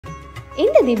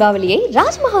இந்த தீபாவளியை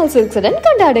ராஜ்மஹால் சில்க்ஸுடன்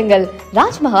கொண்டாடுங்கள்.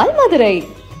 ராஜ்மஹால் மதுரை.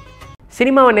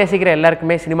 சினிமாவை நேசிக்கிற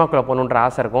எல்லாருக்குமே சினிமாக்குள்ளே போகணுன்ற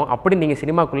ஆசை இருக்கும். அப்படி நீங்கள்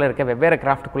சினிமாக்குள்ளே இருக்க வெவ்வேறு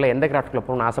கிராஃப்ட்டுக்குள்ளே எந்த கிராஃப்ட்டுக்குள்ளே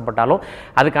போகணும்னு ஆசைப்பட்டாலும்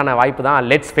அதுக்கான வாய்ப்பு தான்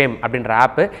லெட்ஸ் ஃபேம் அப்படின்ற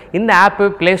ஆப்பு. இந்த ஆப்பு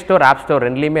ப்ளே ஸ்டோர், ஆப் ஸ்டோர்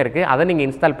ரெண்டுலேயுமே இருக்குது. அதை நீங்கள்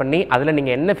இன்ஸ்டால் பண்ணி அதில்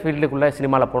நீங்கள் என்ன ஃபீல்டுக்குள்ளே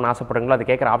சினிமாவில் போகணும்னு ஆசைப்படுறீங்களோ அது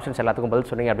கேட்குற ஆப்ஷன்ஸ் எல்லாத்துக்கும் பதில்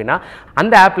சொன்னீங்க அப்படின்னா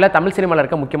அந்த ஆப்பில் தமிழ் சினிமாவில்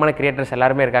இருக்க முக்கியமான கிரியேட்டர்ஸ்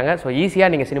எல்லாருமே இருக்காங்க. ஸோ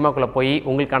ஈஸியாக நீங்கள் சினிமாக்குள்ளே போய்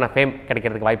உங்களுக்கான ஃபேம்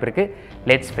கிடைக்கிறதுக்கு வாய்ப்பு இருக்குது.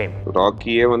 Let's fame.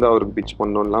 ராக்கியே வந்து அவருக்கு பிச்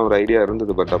பண்ணணும்லாம் ஒரு ஐடியா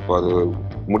இருந்தது. பட் அப்போ அது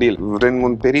முடியல.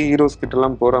 2-3 பெரிய ஹீரோஸ்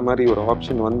கிட்டலாம் போகிற மாதிரி ஒரு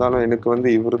ஆப்ஷன் வந்தாலும் எனக்கு வந்து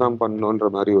இவர் தான் பண்ணணுன்ற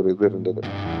மாதிரி ஒரு இது இருந்தது.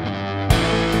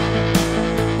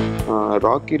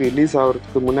 ராக்கி ரிலீஸ்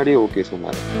ஆகிறதுக்கு முன்னாடியே ஓகே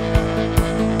சொன்னார்.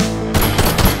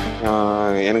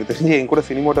 எனக்கு தெரிஞ்சு என் கூட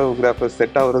சினிமாட்டோகிராஃபர்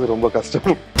செட் ஆகுறது ரொம்ப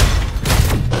கஷ்டம்.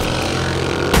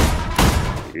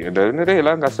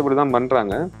 எல்லாரும் கஷ்டப்பட்டு தான்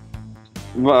பண்றாங்க.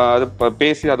 அது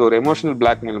பேசி அது ஒரு எமோஷனல்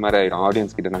பிளாக்மெயில் மாதிரி ஆயிடும்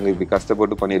ஆடியன்ஸ் கிட்ட. நாங்கள் இப்படி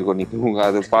கஷ்டப்பட்டு பண்ணியிருக்கோம், நீங்க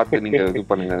அதை பார்த்து நீங்க இது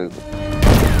பண்ணுங்க.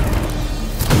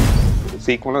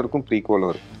 சீக்வலும் இருக்கும்,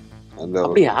 ப்ரீக்வலும் இருக்கும்.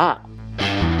 அப்படியா?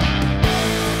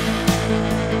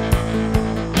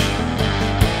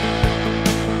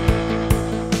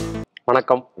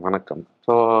 வணக்கம். வணக்கம்.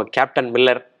 So captain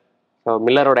Miller, so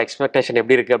மில்லரோட expectation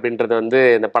எப்படி இருக்குது அப்படின்றது வந்து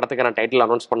இந்த படத்துக்கான டைட்டில்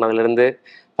அனௌன்ஸ் பண்ணதுலேருந்து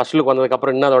ஃபர்ஸ்ட் லுக்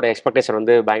வந்ததுக்கப்புறம் இன்னும் அதோட எக்ஸ்பெக்டேஷன்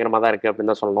வந்து பயங்கரமாக தான் இருக்குது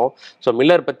அப்படின்னு தான் சொல்லணும். ஸோ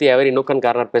மில்லர் பற்றி எவரி நூக் அண்ட்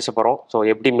கார்னர் பேச போகிறோம். ஸோ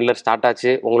எப்படி மில்லர் ஸ்டார்ட்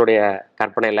ஆச்சு உங்களுடைய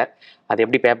கற்பனையில், அது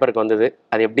எப்படி பேப்பருக்கு வந்தது,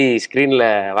 அது எப்படி ஸ்க்ரீனில்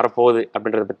வரப்போகுது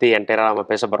அப்படின்றத பற்றி என்டையராக நம்ம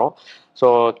பேச போகிறோம். ஸோ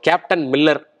கேப்டன்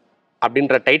மில்லர்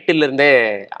அப்படின்ற டைட்டில் இருந்தே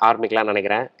ஆரம்பிக்கலாம்னு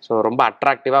நினைக்கிறேன். ஸோ ரொம்ப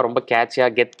அட்ராக்டிவாக, ரொம்ப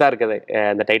கேட்சியாக, கெத்தாக இருக்குது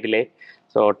அந்த டைட்டிலே.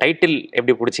 ஸோ டைட்டில்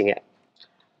எப்படி பிடிச்சிங்க?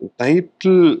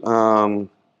 டைட்டில்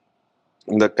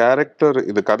இந்த கேரக்டர்,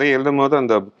 இது கதை எழுதும் போது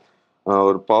அந்த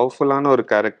ஒரு பவர்ஃபுல்லான ஒரு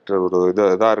கேரக்டர் ஒரு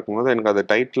இதாக இருக்கும்போது எனக்கு அது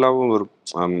டைட்டிலாகவும் ஒரு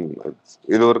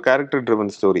இது ஒரு கேரக்டர்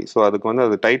ட்ரிவன் ஸ்டோரி. ஸோ அதுக்கு வந்து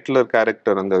அது டைட்டிலர்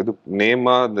கேரக்டர் அந்த இது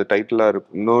நேமாக அந்த டைட்டிலாக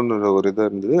இருக்கணும்னு ஒரு இது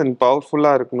இருந்தது. அண்ட்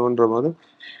பவர்ஃபுல்லாக இருக்கணுன்ற போது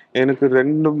எனக்கு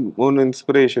 2-3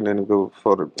 இன்ஸ்பிரேஷன் எனக்கு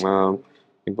ஃபார்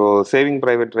இப்போ சேவிங்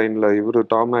பிரைவேட் ட்ரெயினில் இவர்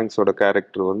டாம் ஹாங்க்ஸோட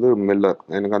கேரக்டர் வந்து மில்லர்.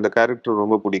 எனக்கு அந்த கேரக்டர்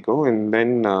ரொம்ப பிடிக்கும். அண்ட்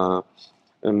தென்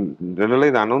ரெண்டாவது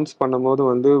இதை அனௌன்ஸ் பண்ணும்போது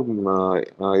வந்து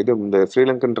இது இந்த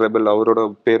ஸ்ரீலங்கன் ரெபல் அவரோட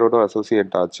பேரோட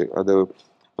அசோசியேட் ஆச்சு. அது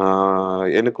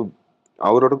எனக்கு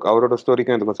அவரோட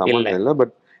ஸ்டோரிக்கும் எனக்கும் சம்மந்தம் இல்லை.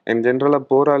 பட் என் ஜென்ரலாக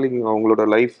போராளி அவங்களோட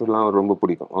லைஃப்லாம் ரொம்ப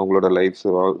பிடிக்கும், அவங்களோட லைஃப்ஸ்.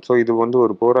 ஸோ இது வந்து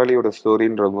ஒரு போராளியோட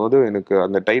ஸ்டோரின்ற போது எனக்கு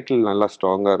அந்த டைட்டில் நல்லா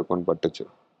ஸ்ட்ராங்காக இருக்கும்னு பட்டுச்சு.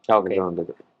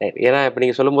 வந்தது ஏன்னா இப்போ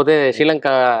நீங்கள் சொல்லும்போது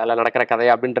ஸ்ரீலங்காவில் நடக்கிற கதை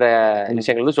அப்படின்ற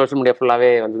விஷயங்கள் வந்து சோஷியல் மீடியா ஃபுல்லாகவே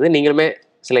வந்தது. நீங்களுமே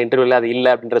சில இன்டர்வியூவில் அது இல்லை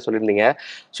அப்படின்ற சொல்லியிருந்தீங்க.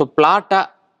 ஸோ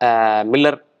பிளாட்டாக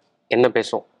மில்லர் என்ன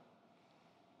பேசும்?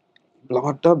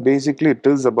 பிளாட்டாக basically it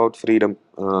is about freedom,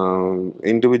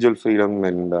 individual freedom.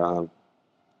 And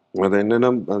அது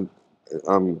என்னென்னா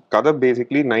கதை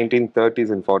basically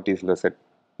 1930s and 40s set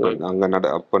அங்கே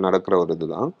அப்போ நடக்கிற ஒரு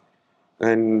இதுதான்.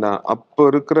 அண்ட் அப்போ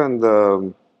இருக்கிற அந்த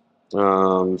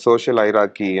சோஷியல்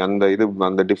ஐராக்கி, அந்த இது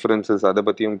அந்த டிஃப்ரென்சஸ் அதை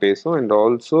பற்றியும் பேசும். அண்ட்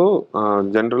ஆல்சோ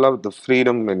ஜென்ரலாக the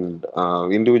freedom and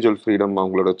individual freedom,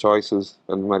 அவங்களோட சாய்ஸஸ்,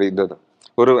 அந்த மாதிரி இது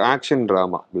ஒரு ஆக்ஷன்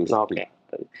ட்ராமா பேசிக்லி.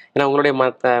 ஏன்னா உங்களுடைய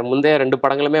முந்தைய 2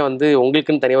 படங்களுமே வந்து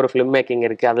உங்களுக்குன்னு தனியாக ஒரு ஃபிலிம் மேக்கிங்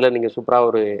இருக்குது. அதில் நீங்கள் சூப்பராக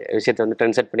ஒரு விஷயத்தை வந்து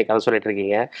ட்ரெண்ட் செட் பண்ணி கதை சொல்லிட்டு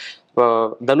இருக்கீங்க. இப்போ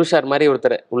தனுஷார் மாதிரி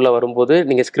ஒருத்தர் உள்ளே வரும்போது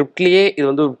நீங்கள் ஸ்கிரிப்ட்லேயே இது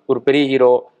வந்து ஒரு பெரிய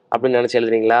ஹீரோ அப்படின்னு நினச்சி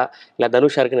எழுதுனீங்களா, இல்லை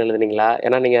தனுஷாருக்குன்னு எழுதுனீங்களா?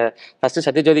 ஏன்னா நீங்கள் ஃபஸ்ட்டு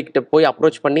சத்யஜோதி கிட்ட போய்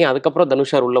அப்ரோச் பண்ணி அதுக்கப்புறம்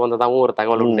தனுஷார் உள்ளே வந்ததாகவும் ஒரு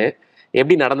தகவல் உண்டு.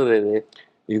 எப்படி நடந்தது இது?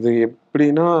 இது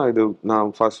எப்படின்னா, இது நான்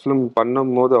ஃபர்ஸ்ட் ஃபிலிம்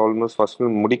பண்ணும் போது ஆல்மோஸ்ட் ஃபர்ஸ்ட்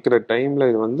ஃபிலிம் முடிக்கிற டைம்ல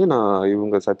இது வந்து நான்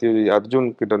இவங்க சத்யஜி அர்ஜுன்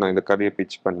கிட்ட நான் இந்த கதையை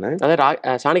பிச் பண்ணேன்.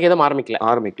 அதாவது சாணிக்கேதம்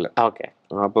ஆரம்பிக்கல. ஓகே.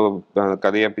 அப்போ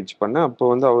கதையை பிச் பண்ணேன். அப்போ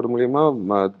வந்து அவர் மூலியமா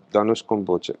தனுஷ்கும்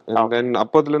போச்சு. அண்ட் தென்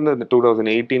அப்போதுலேருந்து இந்த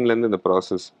 2018 இந்த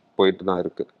ப்ராசஸ் போயிட்டு தான்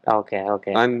இருக்கு. Okay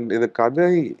okay. அண்ட் இது கதை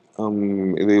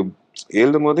இது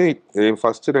எழுதும் போதே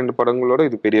ஃபர்ஸ்ட் 2 படங்களோட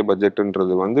இது பெரிய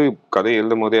பட்ஜெட்ன்றது வந்து கதை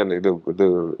எழுதும் போதே அந்த இது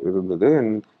இருந்தது.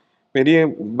 அண்ட் பெரிய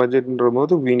பட்ஜெட்ன்ற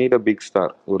போது we need a big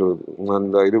star. ஒரு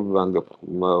அந்த இது அந்த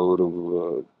ஒரு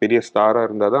பெரிய ஸ்டாராக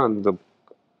இருந்தால் தான் அந்த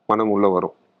பணம் உள்ளே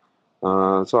வரும்.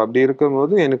 ஸோ அப்படி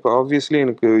இருக்கும்போது எனக்கு ஆப்வியஸ்லி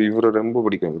எனக்கு இவரை ரொம்ப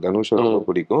பிடிக்கும், தனுஷை ரொம்ப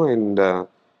பிடிக்கும். அண்ட்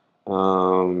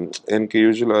எனக்கு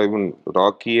யூஸ்வலாக ஈவன்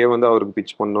ராக்கியே வந்து அவருக்கு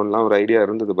பிச் பண்ணணும்லாம் ஒரு ஐடியா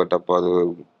இருந்தது. பட் அப்போ அது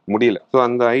முடியல. ஸோ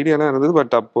அந்த ஐடியாலாம் இருந்தது,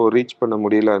 பட் அப்போ ரீச் பண்ண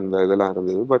முடியல, அந்த இதெல்லாம்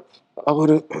இருந்தது. பட்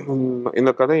அவர்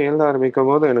இந்த கதை எழுத ஆரம்பிக்கும்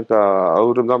போது எனக்கு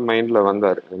அவரு தான் மைண்டில்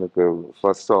வந்தார். எனக்கு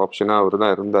ஃபர்ஸ்ட் ஆப்ஷனாக அவர்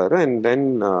தான் இருந்தார். அண்ட் தென்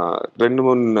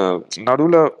 2-3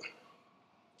 நடுவில்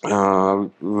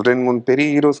 2-3 பெரிய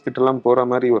ஹீரோஸ் கிட்டலாம் போகிற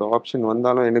மாதிரி ஒரு ஆப்ஷன்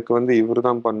வந்தாலும் எனக்கு வந்து இவர்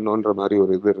தான் பண்ணணுன்ற மாதிரி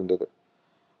ஒரு இது இருந்தது.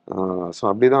 ஸோ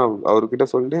அப்படிதான் அவர்கிட்ட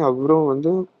சொல்லிட்டு அவரும்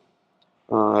வந்து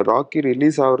ராக்கி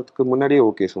ரிலீஸ் ஆகிறதுக்கு முன்னாடியே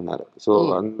ஓகே சொன்னார். ஸோ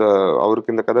அந்த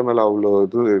அவருக்கு இந்த கதை மேலே அவ்வளோ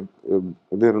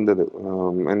இது இருந்தது.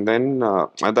 அண்ட் தென்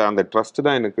அந்த ட்ரஸ்ட்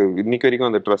தான் எனக்கு இன்னைக்கு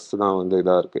வரைக்கும் அந்த ட்ரஸ்ட் தான் வந்து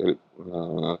இதாக இருக்கு.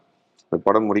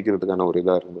 படம் முடிக்கிறதுக்கான ஒரு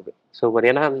இதாக இருந்தது. சூப்பர்.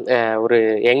 ஏன்னா ஒரு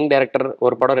யங் டைரக்டர்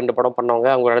ஒரு படம் 2 படம் பண்ணவங்க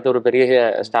அவங்க அடுத்து ஒரு பெரிய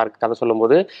ஸ்டாருக்கு கதை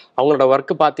சொல்லும்போது அவங்களோட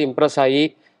ஒர்க்கு பார்த்து இம்ப்ரெஸ் ஆகி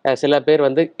சில பேர்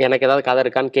வந்து எனக்கு ஏதாவது கதை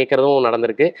இருக்கான்னு கேட்குறதும்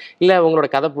நடந்திருக்கு. இல்லை உங்களோட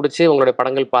கதை பிடிச்சி உங்களுடைய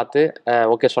படங்கள் பார்த்து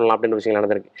ஓகே சொல்லலாம் அப்படின்ற விஷயங்கள்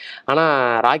நடந்திருக்கு. ஆனால்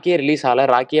ராக்கியே ரிலீஸ் ஆகலை,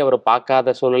 ராக்கியே அவர்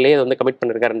பார்க்காத சூழ்நிலையே வந்து கமிட்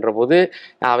பண்ணியிருக்காருன்ற போது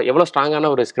எவ்வளோ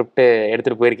ஸ்ட்ராங்கான ஒரு ஸ்கிரிப்ட்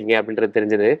எடுத்துகிட்டு போயிருக்கீங்க அப்படின்றது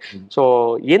தெரிஞ்சது. ஸோ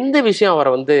எந்த விஷயம்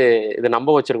அவரை வந்து இது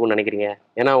நம்ப வச்சிருக்கும்னு நினைக்கிறீங்க?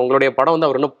 ஏன்னா உங்களுடைய படம் வந்து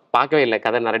அவர் இன்னும் பார்க்கவே இல்லை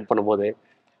கதை நரேட் பண்ணும்போது.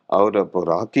 அவர் அப்போ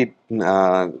ராக்கி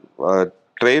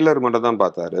ட்ரெய்லர் மட்டும் தான்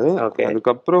பார்த்தாரு.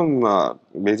 அதுக்கப்புறம்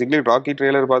பேசிக்கலி ராக்கி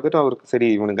ட்ரெய்லர் பார்த்துட்டு அவருக்கு சரி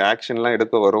இவனுக்கு ஆக்ஷன்லாம்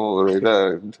எடுக்க வரும், ஒரு இதை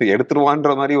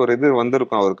எடுத்துருவான்ற மாதிரி ஒரு இது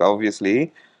வந்திருக்கும் அவருக்கு ஆப்வியஸ்லி.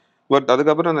 பட்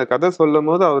அதுக்கப்புறம் அந்த கதை சொல்லும்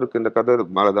போது அவருக்கு இந்த கதை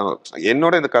மேலதான்,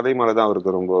 என்னோட இந்த கதை மேலதான்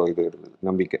அவருக்கு ரொம்ப இது இருந்தது,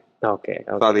 நம்பிக்கை.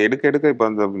 அதை எடுக்க இப்ப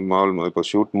அந்த இப்போ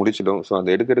ஷூட் முடிச்சிடும். ஸோ அதை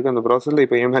எடுக்க அந்த ப்ராசஸ்ல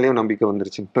இப்ப என் மேலேயும் நம்பிக்கை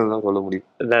வந்துருச்சுன்னு தான் சொல்ல முடியும்.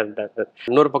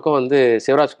 இன்னொரு பக்கம் வந்து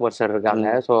சிவராஜ்குமார் சார்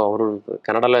இருக்காங்க. ஸோ அவரு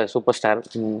கன்னடால சூப்பர் ஸ்டார்.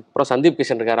 அப்புறம் சந்தீப்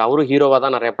கிஷன் இருக்காரு, அவரும் ஹீரோவா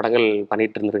தான் நிறைய படங்கள்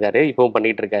பண்ணிட்டு இருந்திருக்காரு, இப்பவும்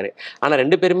பண்ணிட்டு இருக்காரு. ஆனா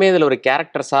 2 பேருமே இதுல ஒரு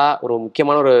கேரக்டர்ஸா ஒரு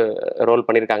முக்கியமான ஒரு ரோல்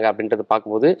பண்ணியிருக்காங்க அப்படின்றது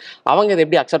பார்க்கும்போது அவங்க இதை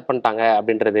எப்படி அக்செப்ட் பண்ணிட்டாங்க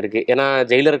அப்படின்றது இருக்கு. ஏன்னா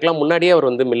ஜெயிலருக்குலாம் முன்னாடியே அவர்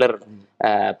வந்து மில்லர்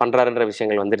பண்றாருன்ற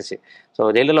விஷயங்கள் வந்துருச்சு. ஸோ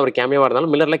ஜெயிலர்ல ஒரு கேமியாவா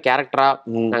இருந்தாலும் மில்லர்ல கேரக்டரா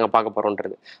நாங்க பார்க்க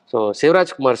போறோம்ன்றது. So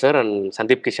Shivarajkumar sir and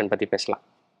Sandeep Kishan பத்தி பேசலாம்.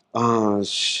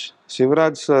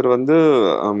 சிவராஜ் சார் வந்து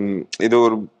இது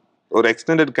ஒரு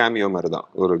எக்ஸ்டெண்டட் கேமியோ மாதிரி தான்,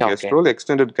 ஒரு கெஸ்ட் ரோல்,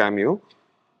 எக்ஸ்டெண்டட் கேமியோ.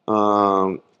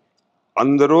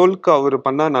 அந்த ரோலுக்கு அவர்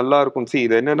பண்ணா நல்லா இருக்கும். சி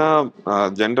இது என்னன்னா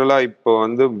ஜென்ரலா இப்போ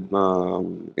வந்து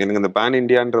எனக்கு இந்த பேன்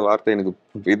இண்டியான்ற வார்த்தை எனக்கு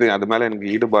இது அது மேல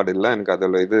எனக்கு ஈடுபாடு இல்லை, எனக்கு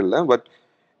அதில் இது இல்லை. பட்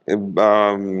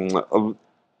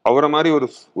அவரை மாதிரி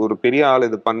ஒரு பெரிய ஆள்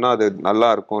இது பண்ணா அது நல்லா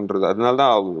இருக்கும்ன்றது,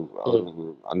 அதனாலதான்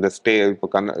அந்த இப்போ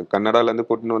கன்னடால இருந்து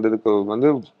கூட்டின்னு வந்ததுக்கு வந்து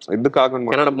இதுக்காக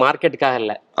மார்க்கெட்டுக்காக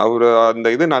இல்ல, அவரு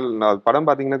அந்த இது படம்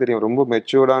பாத்தீங்கன்னா தெரியும், ரொம்ப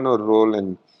மெச்சூர்டான ஒரு ரோல்.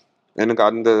 எனக்கு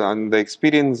அந்த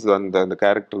எக்ஸ்பீரியன்ஸ் அந்த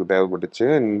கேரக்டருக்கு தேவைப்பட்டுச்சு.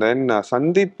 அண்ட் தென்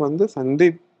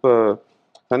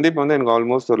சந்தீப் வந்து எனக்கு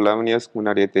ஆல்மோஸ்ட் ஒரு 11 இயர்ஸ்க்கு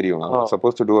முன்னாடியே தெரியும்.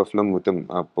 Suppose to to a film with him.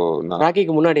 அப்போ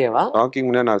ராக்கிக்கு முன்னாடியேவா? ராக்கிக்கு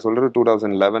முன்னாடி நான் சொல்றது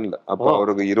 2011ல. அப்போ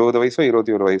அவருக்கு 20 வயசோ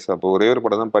 21 வயசு. அப்போ ஒரே ஒரு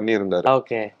படம் தான் பண்ணியிருந்தாரு.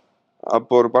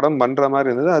 அப்போ ஒரு படம் பண்ற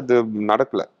மாதிரி இருந்தது, அது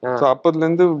நடக்கல. ஸோ அப்போதுல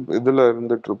இருந்து இதுல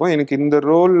இருந்துட்டு இருப்போம். எனக்கு இந்த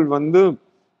ரோல் வந்து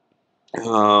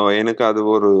எனக்கு அது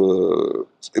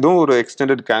இதுவும் ஒரு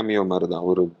எக்ஸ்டெண்டட் கேமியோ மாதிரி தான்,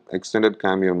 ஒரு எக்ஸ்டெண்டட்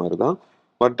கேமியோ மாதிரி தான்.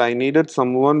 But I needed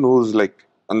some one who's like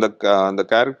அந்த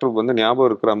கேரக்டருக்கு வந்து ஞாபகம்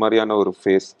இருக்கிற மாதிரியான ஒரு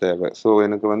ஃபேஸ் தேவை. ஸோ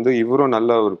எனக்கு வந்து இவரும்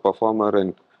நல்ல ஒரு பர்ஃபார்மர்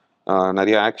அண்ட்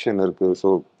நிறைய ஆக்ஷன் இருக்கு. ஸோ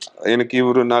எனக்கு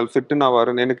இவரு நாள் ஃபிட்டு நான்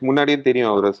வரேன், எனக்கு முன்னாடியே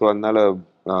தெரியும் அவரு. ஸோ அதனால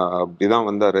அப்படிதான்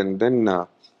வந்தார். அண்ட் தென்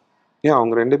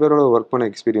அவங்க 2 பேரோட ஒர்க் பண்ண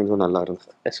எக்ஸ்பீரியன்ஸும் நல்லா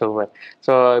இருந்துச்சு. சூப்பர்.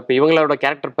 ஸோ இப்போ இவங்களோட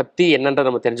கேரக்டர் பற்றி என்னன்ற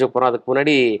நம்ம தெரிஞ்சுக்க போகிறோம். அதுக்கு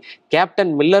முன்னாடி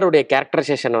கேப்டன் மில்லருடைய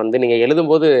கேரக்டரைசேஷன் வந்து நீங்கள்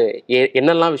எழுதும்போது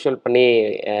என்னெல்லாம் விஷுவல் பண்ணி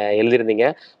எழுதியிருந்தீங்க?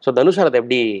 ஸோ தனுஷ் அதை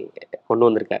எப்படி கொண்டு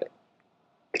வந்திருக்காரு?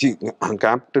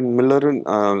 கேப்டன் மில்லர்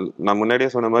நான் முன்னாடியே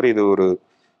சொன்ன மாதிரி இது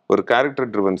ஒரு கேரக்டர்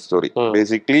ட்ரிவன் ஸ்டோரி.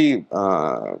 பேசிக்லி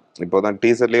இப்போதான்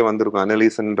டீசர்லேயே வந்திருக்கும்,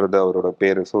 அனலிஸ்ன்றது அவரோட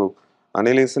பேரு. ஸோ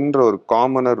அனலிஸ்ன்ற ஒரு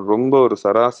காமனர், ரொம்ப ஒரு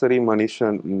சராசரி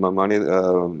மனுஷன்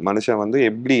வந்து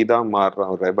எப்படி இதாக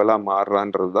மாறுறான், ஒரு ரெபலா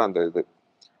மாறுறான்றது தான் அந்த இது.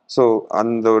 ஸோ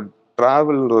அந்த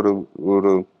டிராவல்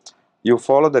ஒரு யூ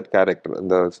ஃபாலோ தட் கேரக்டர்,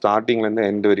 அந்த ஸ்டார்டிங்லேருந்து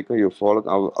எண்ட் வரைக்கும் யூ ஃபாலோ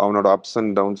அவனோட அப்ஸ்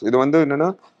அண்ட் டவுன்ஸ். இது வந்து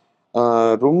என்னன்னா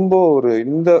ரொம்ப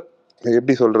இந்த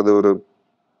எப்படி சொல்றது, ஒரு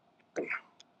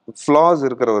ஃப்ளாஸ்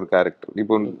இருக்கிற ஒரு கேரக்டர்.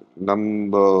 இப்போ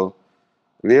நம்ம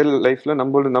ரியல் லைஃப்ல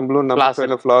நம்மளும்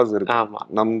ஃப்ளாஸ் இருக்கு,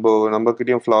 நம்ம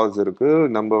கிட்டயும் ஃப்ளாஸ் இருக்கு.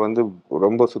 நம்ம வந்து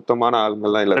ரொம்ப சுத்தமான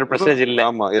ஆளுங்கள்லாம் இல்லை.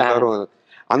 ஆமா, எல்லாரும்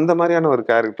அந்த மாதிரியான ஒரு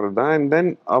கேரக்டர் தான். And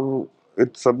then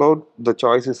it's about the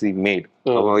choices he made.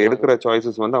 அவன் எடுக்கிற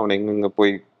சாய்ஸஸ் வந்து அவன் எங்கெங்க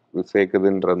போய்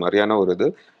சேர்க்குதுன்ற மாதிரியான ஒரு இது.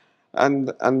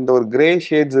 அந்த ஒரு கிரே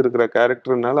ஷேட்ஸ் இருக்கிற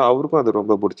கேரக்டர்னால அவருக்கும் அது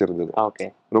ரொம்ப பிடிச்சிருந்தது.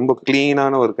 ரொம்ப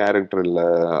கிளீனான ஒரு கேரக்டர் இல்லை,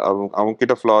 அவன்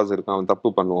கிட்ட ஃப்ளாஸ் இருக்கு, அவன் தப்பு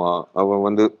பண்ணுவான், அவன்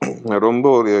வந்து ரொம்ப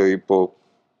ஒரு இப்போ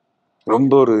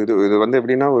ரொம்ப ஒரு இது வந்து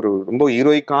எப்படின்னா ஒரு ரொம்ப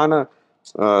ஹீரோயிக்கான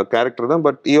கேரக்டர் தான்.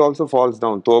 But he also falls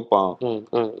down, தோப்பான்,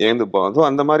 ஏந்துப்பான். So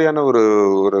அந்த மாதிரியான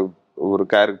ஒரு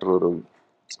கேரக்டர்,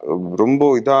 ரொம்ப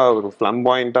இதா ஒரு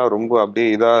ஃபிளம்பாயிண்டா, ரொம்ப அப்படியே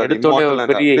இதா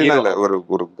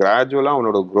ஒரு கிராஜுவலா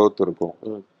அவனோட க்ரோத் இருக்கும்.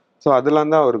 ஸோ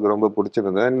அதெல்லாம் தான் அவருக்கு ரொம்ப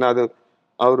பிடிச்சிருந்தது. அண்ட் அது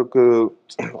அவருக்கு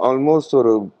ஆல்மோஸ்ட்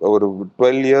ஒரு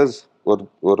 12 இயர்ஸ்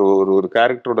ஒரு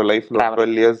கேரக்டரோட லைஃப்ல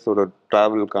 12 இயர்ஸ் ஒரு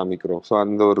டிராவல் காமிக்கிறோம். ஸோ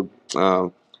அந்த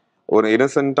ஒரு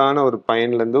இன்னசென்ட்டான ஒரு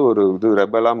பையன்லேருந்து ஒரு இது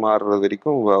ரெபலா மாறுற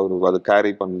வரைக்கும் அவர் அதை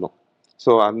கேரி பண்ணணும்.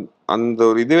 ஸோ அந்த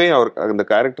ஒரு இதுவே அவருக்கு அந்த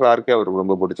கேரக்டர் ஆர்க்கே அவருக்கு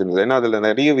ரொம்ப பிடிச்சிருந்தது. ஏன்னா அதுல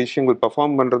நிறைய விஷயங்கள்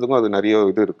பெர்ஃபார்ம் பண்றதுக்கும் அது நிறைய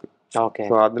இது இருக்கு. ஓகே.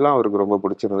 ஸோ அதெல்லாம் அவருக்கு ரொம்ப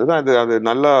பிடிச்சிருந்தது. அது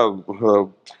நல்லா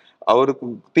அவருக்கு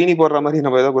தீனி போடுற மாதிரி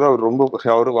நம்ம ஏதாவது கூட அவர் ரொம்ப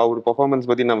அவர் பெர்ஃபார்மன்ஸ்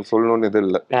பத்தி நம்ம சொல்லணும்னு இது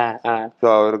இல்லை. ஸோ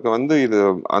அவருக்கு வந்து இது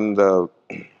அந்த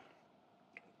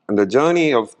அந்த ஜேர்னி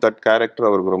ஆஃப் தட் கேரக்டர்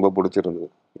அவருக்கு ரொம்ப பிடிச்சிருந்தது.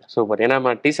 சூப்பர். ஏன்னா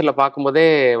நம்ம டீசர்ல பார்க்கும்போதே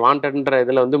வாண்டட்ன்ற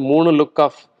இதுல வந்து 3 லுக்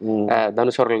ஆஃப்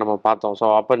தனுஷ் அவர்கள் நம்ம பார்த்தோம். ஸோ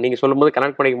அப்போ நீங்க சொல்லும்போது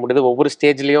கனெக்ட் பண்ணிக்க முடியுது ஒவ்வொரு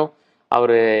ஸ்டேஜ்லயும்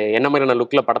அவர் என்ன மாதிரியான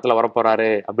லுக்கில் படத்தில் வரப்போறாரு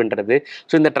அப்படின்றது.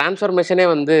 ஸோ இந்த டிரான்ஸ்ஃபர்மேஷனே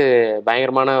வந்து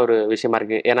பயங்கரமான ஒரு விஷயமா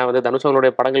இருக்கு. ஏன்னா வந்து தனுஷ்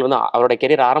அவருடைய படங்கள் வந்து அவருடைய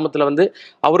கெரியர் ஆரம்பத்தில் வந்து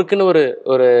அவருக்குன்னு ஒரு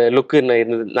ஒரு லுக்கு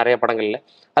இருந்தது நிறைய படங்கள்ல.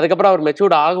 அதுக்கப்புறம் அவர்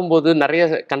மெச்சூர்ட் ஆகும்போது நிறைய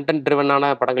கண்டென்ட்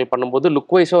ட்ரிவனான படங்கள் பண்ணும்போது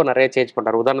லுக் வைஸோ நிறைய சேஞ்ச்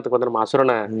பண்றாரு. உதாரணத்துக்கு வந்து நம்ம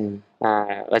அசுரனை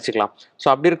வச்சுக்கலாம். ஸோ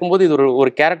அப்படி இருக்கும்போது இது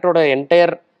ஒரு கேரக்டரோட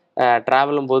என்டையர்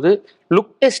டிராவலும் போது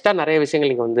லுக் டெஸ்டா நிறைய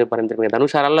விஷயங்கள் நீங்க வந்து பரிந்துருக்கீங்க.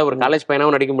 தனுஷாரால ஒரு காலேஜ்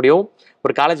பையனாவும் நடிக்க முடியும்,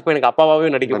 ஒரு காலேஜ் பையனுக்கு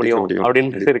அப்பாவாகவும் நடிக்க முடியும்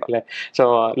அப்படின்னு இருக்குல்ல. ஸோ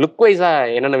லுக் வைஸா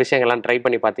என்னென்ன விஷயங்கள்லாம் ட்ரை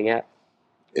பண்ணி பார்த்தீங்க?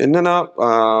 என்னன்னா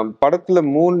படத்துல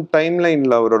 3 டைம்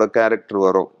லைன்ல அவரோட கேரக்டர்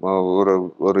வரும். ஒரு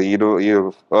ஒரு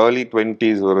ஏர்லி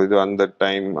 20s ஒரு இது, அந்த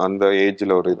டைம் அந்த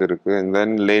ஏஜ்ல ஒரு இது இருக்கு, and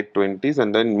then late 20s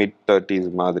and then mid 30s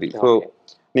மாதிரி. ஸோ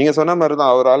நீங்க சொன்ன மாதிரி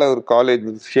தான் அவரால் ஒரு காலேஜ்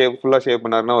ஃபுல்லா ஷேப்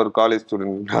பண்ணாருன்னா ஒரு காலேஜ்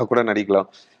ஸ்டூடெண்ட் கூட நடிக்கலாம்.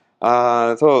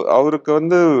 ஸோ அவருக்கு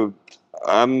வந்து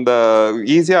அந்த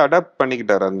ஈஸியா அடாப்ட்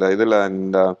பண்ணிக்கிட்டாரு அந்த இதுல.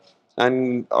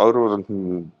 அண்ட் அவர் ஒரு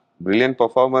பிரில்லியன்ட்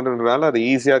பர்ஃபார்மர்னால அது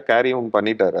ஈஸியா கேரியும்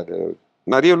பண்ணிட்டாரு. அது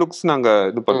நிறைய லுக்ஸ் நாங்க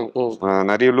இது பண்ணோம்,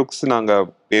 நிறைய லுக்ஸ் நாங்க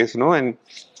பேசணும். அண்ட்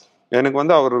எனக்கு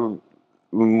வந்து அவர்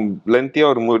லென்த்தியா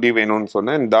ஒரு முடி வேணும்னு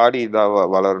சொன்னேன், தாடி இதா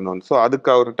வளரணும்னு. ஸோ அதுக்கு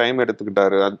அவர் டைம்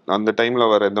எடுத்துக்கிட்டாரு. அந்த டைம்ல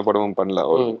வேற எந்த படமும் பண்ணல.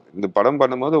 இந்த படம்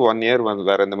பண்ணும்போது 1 இயர்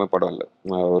வேற எந்த மாதிரி படம் இல்லை.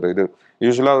 ஒரு இது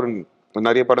யூஸ்வலா ஒரு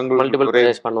நிறைய படங்கள்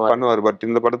பண்ணுவார், பட்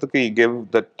இந்த படத்துக்கு கேவ்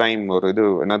தட் டைம். ஒரு இது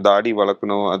ஏன்னா தாடி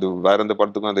வளர்க்கணும், அது வேற எந்த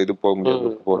படத்துக்கும் அது இது போக முடியாது,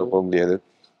 போக முடியாது.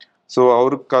 ஸோ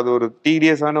அவருக்கு அது ஒரு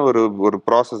டீடியஸான ஒரு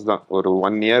ப்ராசஸ் தான். ஒரு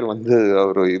 1 இயர் வந்து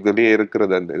அவர் இதுலயே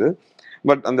இருக்கிறது அந்த இது.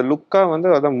 பட் அந்த லுக்கா வந்து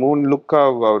அதான் 3 லுக்கா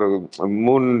அவரு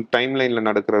 3 டைம் லைன்ல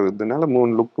நடக்கிறதுனால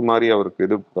 3 லுக் மாதிரி அவருக்கு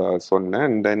இது சொன்னேன்.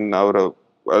 அண்ட் தென் அவரை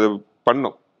அது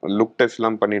பண்ணோம், லுக் டெஸ்ட்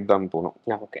எல்லாம் பண்ணிட்டு தான் போனோம்.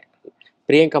 ஓகே.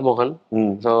 பிரியங்கா மோகன்,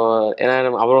 ஸோ ஏன்னா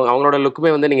அவங்களோட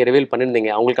லுக்குமே வந்து நீங்கள் ரிவீல் பண்ணியிருந்தீங்க.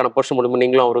 அவங்களுக்கான போர்ஷன் முடியும்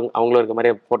நீங்களும் அவங்களும் இருக்க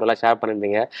மாதிரி ஃபோட்டோலாம் ஷேர்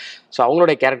பண்ணியிருந்தீங்க. ஸோ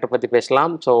அவங்களுடைய கேரக்டர் பற்றி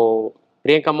பேசலாம். ஸோ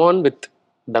பிரியங்கா மோகன் வித்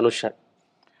தனுஷ்,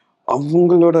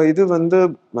 அவங்களோட இது வந்து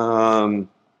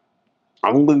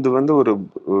அவங்களது வந்து ஒரு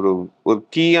ஒரு ஒரு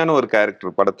கீயான ஒரு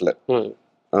கேரக்டர் படத்துல.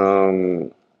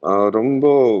 ரொம்ப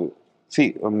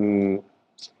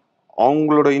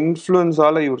அவங்களோட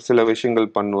இன்ஃப்ளூயன்ஸால இவர் சில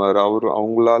விஷயங்கள் பண்ணுவார்.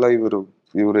 அவங்களால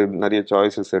இவரு நிறைய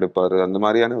சாய்ஸஸ் எடுப்பாரு. அந்த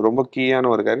மாதிரியான ரொம்ப கீயான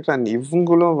ஒரு கேரக்டர். அண்ட்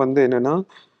இவங்களும் வந்து என்னன்னா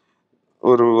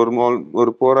ஒரு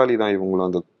ஒரு போராளி தான் இவங்களும்.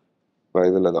 அந்த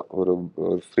இதுல தான் ஒரு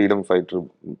ஃப்ரீடம் ஃபைட்டர்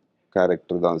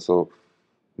கேரக்டர் தான். ஸோ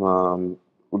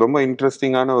ரொம்ப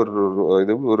இன்ட்ரெஸ்டிங்கான ஒரு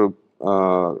இது.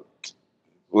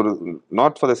 ஒரு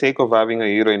not for the sake of having a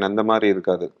heroine அந்த மாதிரி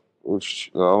இருக்காது.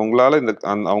 அவங்களால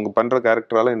அவங்க பண்ற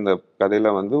கேரக்டரால இந்த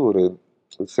கதையில வந்து ஒரு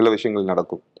சில விஷயங்கள்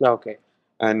நடக்கும். Okay.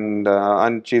 And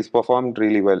she is performed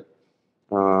really well.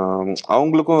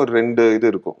 அவங்களுக்கும் ஒரு 2 இது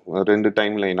இருக்கும், 2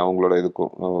 டைம் லைன் அவங்களோட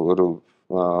இதுக்கும். ஒரு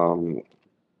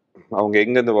அவங்க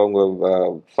எங்கேருந்து அவங்க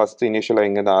ஃபர்ஸ்ட் இனிஷியலா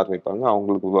எங்கேருந்து ஆரம்பிப்பாங்க,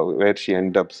 அவங்களுக்கு வேர் ஷி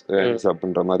எண்ட்ஸ்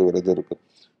அப்படின்ற மாதிரி ஒரு இது இருக்கு.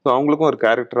 ஸோ அவங்களுக்கும் ஒரு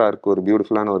கேரக்டரா இருக்கு, ஒரு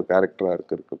பியூட்டிஃபுல்லான ஒரு கேரக்டரா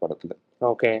இருக்கு படத்துல.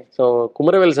 ஓகே. ஸோ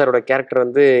குமரவேல் சாரோட கேரக்டர்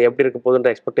வந்து எப்படி இருக்க போகுதுன்ற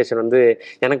எக்ஸ்பெக்டேஷன் வந்து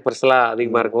எனக்கு பர்சனலாக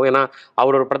அதிகமாக இருக்கும். ஏன்னா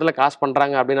அவர் ஒரு படத்தில் காசு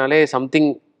பண்ணுறாங்க அப்படின்னாலே சம்திங்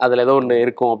அதில் ஏதோ ஒன்று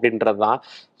இருக்கும் அப்படின்றது தான்.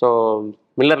 ஸோ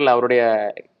மில்லரில்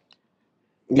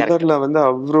வந்து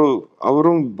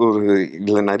அவரும் ஒரு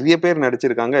இதுல நிறைய பேர்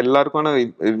நடிச்சிருக்காங்க. எல்லாருக்கான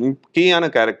கீயான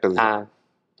கேரக்டர்.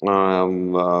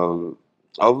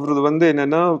 அவரது வந்து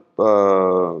என்னன்னா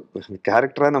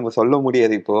கேரக்டரா நம்ம சொல்ல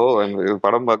முடியாது இப்போ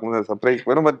படம் பார்க்கும்போது சர்ப்ரைஸ்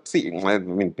வரும். பட்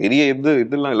பெரிய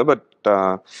இதெல்லாம் இல்லை, பட்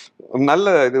நல்ல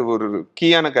இது ஒரு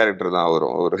கீயான கேரக்டர் தான்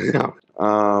அவரும்.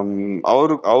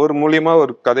 அவர் மூலியமா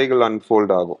ஒரு கதைகள்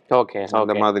அன்ஃபோல்ட் ஆகும். ஓகே.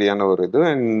 அந்த மாதிரியான ஒரு இது.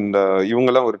 அண்ட்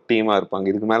இவங்கெல்லாம் ஒரு டீமா இருப்பாங்க.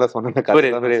 இதுக்கு மேல சொன்ன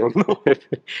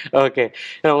ஓகே.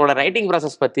 உங்களோட ரைட்டிங்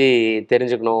ப்ராசஸ் பத்தி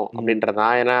தெரிஞ்சுக்கணும் அப்படின்றதா.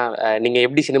 ஏன்னா நீங்க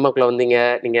எப்படி சினிமாக்குள்ள வந்தீங்க,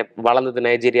 நீங்க வளர்ந்தது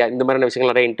நைஜீரியா, இந்த மாதிரியான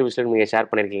விஷயங்கள் நிறைய இன்டர்வியூஸ்ல நீங்க ஷேர்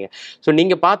பண்ணிருக்கீங்க. ஸோ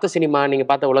நீங்க பார்த்த சினிமா, நீங்க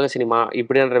பார்த்த உலக சினிமா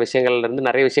இப்படின்ற விஷயங்கள்ல இருந்து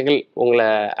நிறைய விஷயங்கள் உங்களை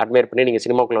அட்மையர் பண்ணி நீங்க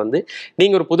சினிமாக்குள்ள வந்து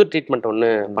நீங்க ஒரு புது ட்ரீட்மெண்ட்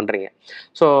ஒன்று பண்றீங்க.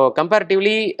 ஸோ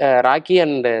கம்பேரிட்டிவ்லி ராக்கி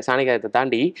அண்ட் சானிகாயத்தை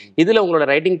தாண்டி இதுல உங்களோட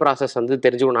ரைட்டிங் ப்ராசஸ் வந்து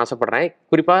தெரிஞ்சுக்கணும்னு ஆசைப்படுறேன்.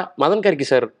 குறிப்பா மதன் கார்கி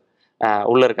சார்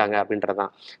உள்ள இருக்காங்க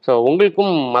அப்படின்றதான். ஸோ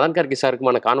உங்களுக்கும் மதன் கார்கி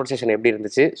சாருக்குமான கான்வர்சேஷன் எப்படி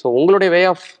இருந்துச்சு? ஸோ உங்களுடைய வே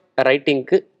ஆஃப்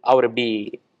ரைட்டிங்க்கு அவர் எப்படி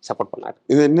சப்போர்ட் பண்ணார்?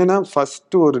 இது என்னன்னா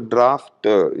ஃபர்ஸ்ட் ஒரு டிராஃப்ட்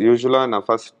யூஸ்வலா நான்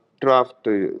ஃபர்ஸ்ட் டிராஃப்ட்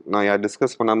நான்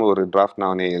டிஸ்கஸ் பண்ணாம ஒரு டிராஃப்ட்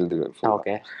நானே எழுதுவேன்.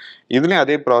 ஓகே. இதுலயும்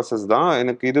அதே ப்ராசஸ் தான்.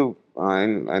 எனக்கு இது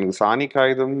எனக்கு சாணி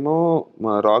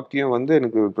காகிதமும் ராக்கியும் வந்து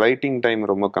எனக்கு ரைட்டிங் டைம்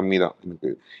ரொம்ப கம்மி தான்.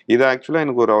 எனக்கு இது ஆக்சுவலா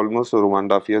எனக்கு ஒரு ஆல்மோஸ்ட் ஒரு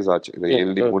 1.5 years ஆச்சு இதை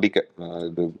எழுதி முடிக்க.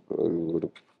 இது ஒரு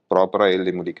ப்ராப்பரா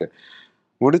எழுதி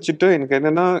முடிச்சுட்டு எனக்கு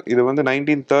என்னன்னா இது வந்து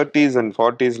 1930s and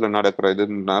 40s நடக்கிற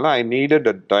இதுனால ஐ நீடட்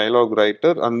அ டயலாக்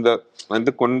ரைட்டர் அந்த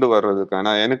வந்து கொண்டு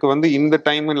வர்றதுக்கான எனக்கு வந்து இந்த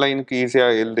டைம் லைனுக்கு ஈஸியா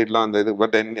எழுதிடலாம் அந்த இது.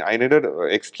 பட் ஐ நீடட்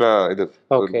எக்ஸ்ட்ரா இது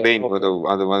பெயின்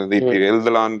அது வந்து இப்படி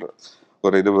எழுதலான்ற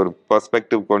ஒரு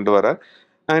பெர்ஸ்பெக்டிவ் கொண்டு வர.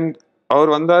 அண்ட் அவர்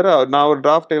வந்தாரு, நான் ஒரு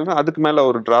டிராஃப்ட் எழுதினேன், அதுக்கு மேல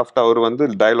ஒரு டிராஃப்ட் அவர் வந்து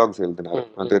டயலாக்ஸ் எழுதினாரு.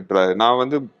 அது நான்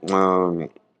வந்து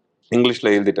இங்கிலீஷ்ல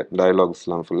எழுதிட்டேன்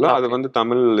டயலாக்ஸ்லாம் ஃபுல்லா. அது வந்து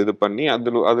தமிழ் இது பண்ணி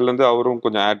அதுல இருந்து அவரும்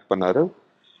கொஞ்சம் ஆட் பண்ணாரு.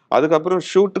 அதுக்கப்புறம்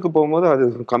ஷூட்டுக்கு போகும்போது அது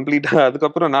கம்ப்ளீட்டா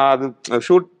அதுக்கப்புறம் நான் அது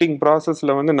ஷூட்டிங்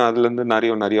ப்ராசஸ்ல வந்து நான் அதுல இருந்து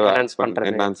நிறைய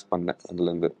என்ஹான்ஸ் பண்ணேன். அதுல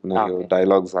இருந்து நிறைய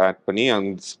டயலாக்ஸ் ஆட் பண்ணி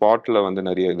அந்த ஸ்பாட்ல வந்து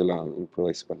நிறைய இதெல்லாம்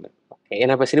இம்ப்ரூவைஸ் பண்ணேன்.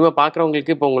 ஏன்னா இப்போ சினிமா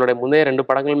பார்க்குறவங்களுக்கு இப்போ உங்களுடைய முந்தைய 2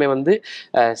 படங்களுமே வந்து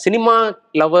சினிமா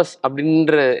லவர்ஸ்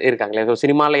அப்படின்ற இருக்காங்களே. ஸோ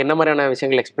சினிமாவில் என்ன மாதிரியான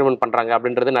விஷயங்கள் எக்ஸ்பெரிமெண்ட் பண்ணுறாங்க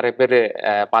அப்படின்றது நிறைய பேர்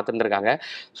பார்த்துட்டு இருக்காங்க.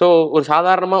 ஸோ ஒரு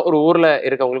சாதாரணமாக ஒரு ஊரில்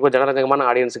இருக்கவங்களுக்கு ஒரு ஜனரஞ்சகமான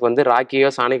ஆடியன்ஸுக்கு வந்து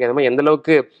ராக்கியோ சாணிக்காயமோ எந்த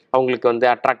அளவுக்கு அவங்களுக்கு வந்து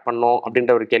அட்ராக்ட் பண்ணோம்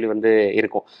அப்படின்ற ஒரு கேள்வி வந்து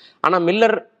இருக்கும். ஆனால்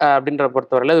மில்லர் அப்படின்ற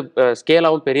பொறுத்தவரையில்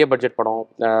ஸ்கேலாகவும் பெரிய பட்ஜெட் படம்,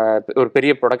 ஒரு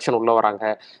பெரிய ப்ரொடக்ஷன் உள்ள வராங்க,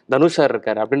 தனுஷ் சார்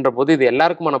இருக்கார் அப்படின்ற போது இது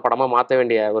எல்லாருக்குமான படமாக மாற்ற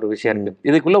வேண்டிய ஒரு விஷயம் இருக்குது.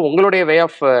 இதுக்குள்ள உங்களுடைய வே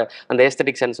ஆஃப் அந்த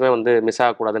எஸ்தெட்டிக் சென்ஸுமே வந்து மிஸ்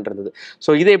ஆகக்கூடாதுன்றது. ஸோ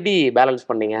இதை எப்படி பேலன்ஸ்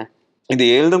பண்ணீங்க? இது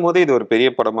எழுதும் போதே இது ஒரு பெரிய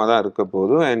படமா தான் இருக்க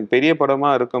போது. அண்ட் பெரிய படமா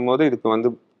இருக்கும் போது இதுக்கு வந்து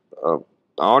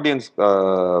ஆடியன்ஸ்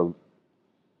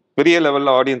பெரிய லெவல்ல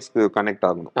ஆடியன்ஸ்க்கு கனெக்ட்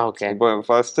ஆகணும். இப்போ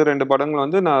ஃபர்ஸ்ட் 2 படங்கள்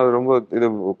வந்து நான் ரொம்ப இது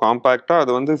காம்பாக்டா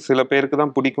அது வந்து சில பேருக்கு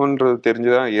தான் பிடிக்கும்ன்றது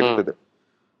தெரிஞ்சுதான் எடுத்தது.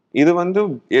 இது வந்து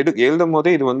எழுதும்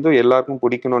போதே இது வந்து எல்லாருக்கும்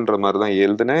பிடிக்கணும்ன்ற மாதிரி தான்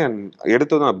எழுதுனேன்.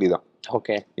 எடுத்ததும் அப்படிதான்.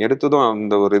 எடுத்ததும்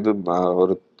அந்த ஒரு இது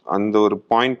அந்த ஒரு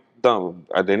பாயிண்ட் தான்.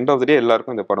 அட் எண்ட் ஆஃப் த டே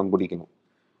எல்லாருக்கும் இந்த படம் பிடிக்கணும்,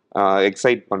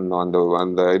 எக்ஸைட் பண்ணணும்.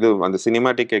 அந்த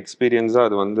சினிமாட்டிக் எக்ஸ்பீரியன்ஸா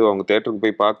அது வந்து அவங்க தியேட்டருக்கு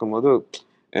போய் பார்க்கும்போது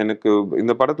எனக்கு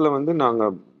இந்த படத்துல வந்து நாங்க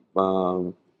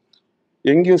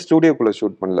எங்கேயும் ஸ்டூடியோக்குள்ள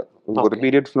ஷூட் பண்ணல. ஒரு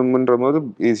பீரியட் ஃபிலிம்ன்ற போது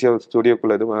ஈஸியா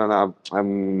ஸ்டூடியோக்குள்ள இது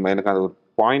எனக்கு அது ஒரு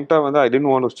பாயிண்டா வந்து ஐ tent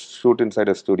want to shoot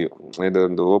inside a studio. இது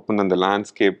இந்த ஓப்பன் அந்த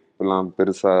லேண்ட்ஸ்கேப் எல்லாம்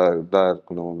பெருசா இதா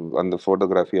இருக்கணும், அந்த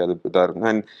போட்டோகிராஃபி அது இதா இருக்கணும்,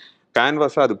 அண்ட்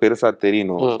கேன்வாஸா அது பெருசா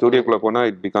தெரியணும். ஸ்டூடியோக்குள்ள போனா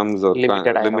இட் பிகம்ஸ்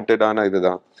லிமிட்டடான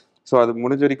இதுதான். ஸோ அது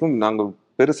முடிஞ்ச வரைக்கும் நாங்க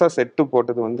பெருசா செட்டு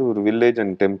போட்டது வந்து ஒரு வில்லேஜ்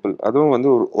அண்ட் டெம்பிள், அதுவும் வந்து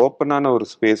ஒரு ஓப்பனான ஒரு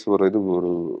ஸ்பேஸ், ஒரு இது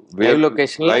ஒரு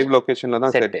லைவ் லொகேஷன்ல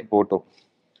தான் செட் போட்டோம்.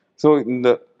 ஸோ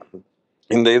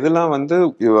இந்த இதெல்லாம் வந்து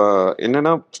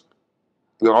என்னன்னா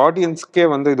ஆடியன்ஸ்க்கே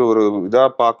வந்து இது ஒரு இதா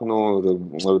பார்க்கணும்,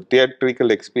 ஒரு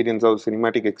தியேட்ரிக்கல் எக்ஸ்பீரியன்ஸா ஒரு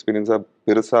சினிமாட்டிக் எக்ஸ்பீரியன்ஸா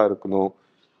பெருசா இருக்கணும்.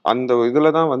 அந்த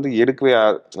இதுலதான் வந்து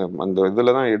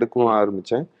எடுக்கவும்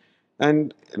ஆரம்பிச்சேன். அண்ட்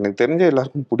எனக்கு தெரிஞ்ச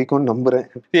எல்லாருக்கும் பிடிக்கும்னு நம்புறேன்.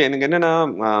 எனக்கு என்னன்னா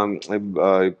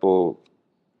இப்போ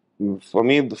ஃபார்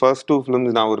மீ ஃபர்ஸ்ட் 2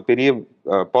 ஃபிலிம்ஸ் நான் ஒரு பெரிய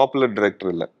பாப்புலர்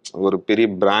டைரக்டர் இல்லை, ஒரு பெரிய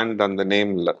பிராண்ட் அந்த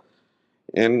நேம் இல்லை.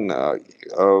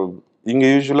 இங்க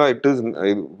யூஸ்வலா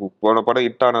போன படம்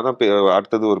ஹிட் ஆனாதான்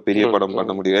அடுத்தது ஒரு பெரிய படம்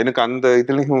பண்ண முடியும். எனக்கு அந்த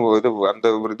இதுலயும் அந்த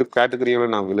ஒரு இது கேட்டகரியில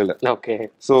நான் விழல.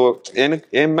 சோ எனக்கு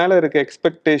என் மேல இருக்க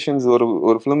எக்ஸ்பெக்டேஷன்ஸ்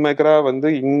ஒரு ஃபிலிம் மேக்கரா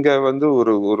வந்து இங்க வந்து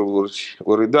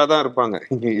ஒரு இதாதான் இருப்பாங்க.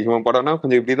 இவன் படம்னா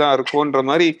கொஞ்சம் இப்படிதான் இருக்கும்ன்ற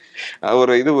மாதிரி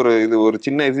ஒரு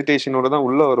சின்ன ஹெசிடேஷனோட தான்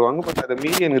உள்ள வருவாங்க. பட் அதை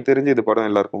மீறி எனக்கு தெரிஞ்சு இது படம்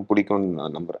எல்லாருக்கும் பிடிக்கும்னு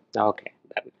நான் நம்புறேன்.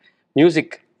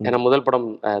 மியூசிக் ஏன்னா முதல் படம்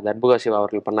தர்புகா சிவா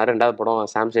அவர்கள் பண்ணாரு, 2வது படம்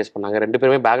சாம் சேஸ் பண்ணாங்க. 2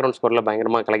 பேருமே பேக்ரவுண்ட் ஸ்கோர்ல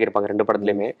பயங்கரமா கலக்கிருப்பாங்க 2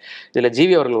 படத்துலயுமே. இதுல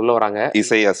ஜிவி அவர்கள் உள்ள வராங்க,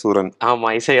 இசை அசுரன். ஆமா,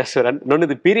 இசை அசுரன். இன்னொன்னு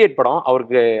இது பீரியட் படம்,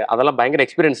 அவருக்கு அதெல்லாம் பயங்கர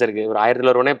எக்ஸ்பீரியன்ஸ் இருக்கு. ஒரு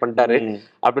 1001 பண்ணிட்டாரு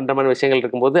அப்படின்ற மாதிரி விஷயங்கள்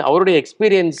இருக்கும்போது அவருடைய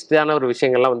எக்ஸ்பீரியன்ஸ்டான ஒரு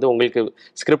விஷயங்கள்லாம் வந்து உங்களுக்கு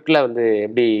ஸ்கிரிப்ட்ல வந்து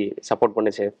எப்படி சப்போர்ட்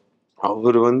பண்ணுச்சு?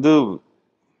 அவர் வந்து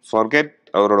ஃபர்கெட்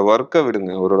அவரோட ஒர்க்கை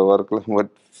விடுங்க, அவரோட ஒர்க்ல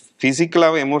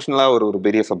பிசிக்கலாவே எமோஷனலா ஒரு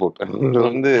பெரிய சப்போர்ட். அவர்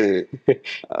வந்து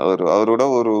அவரோட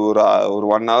ஒரு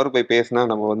 1 hour போய் பேசினா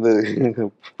நம்ம வந்து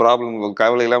ப்ராப்ளம்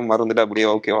கவலை எல்லாம் மறந்துட்டு அப்படியே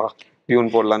ஓகேவா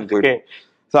டியூன் போடலான்னு போயிடும்.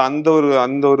 ஸோ அந்த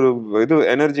ஒரு இது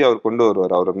எனர்ஜி அவர் கொண்டு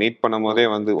வருவார். அவரை மீட் பண்ணும் போதே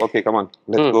வந்து okay come on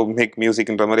let's go make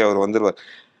மியூசிக்ன்ற மாதிரி அவர் வந்துருவார்.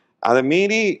 அதை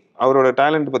மீறி அவரோட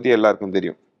டேலண்ட் பத்தி எல்லாருக்கும்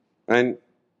தெரியும். அண்ட்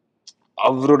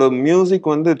அவரோட மியூசிக்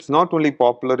வந்து it's not only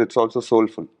popular, it's also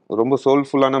soulful. ரொம்ப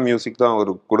சோல்ஃபுல்லான மியூசிக் தான் அவர்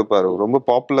கொடுப்பாரு. ரொம்ப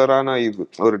பாப்புலரான இது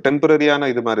ஒரு டெம்பரரியான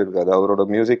இது மாதிரி இருக்காது. அவரோட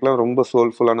மியூசிக்லாம் ரொம்ப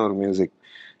சோல்ஃபுல்லான ஒரு மியூசிக்.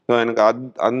 ஸோ எனக்கு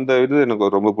அந்த இது எனக்கு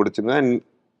ரொம்ப பிடிச்சிருந்தது. அண்ட்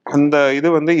அந்த இது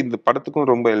வந்து இந்த படத்துக்கும்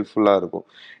ரொம்ப ஹெல்ப்ஃபுல்லா இருக்கும்.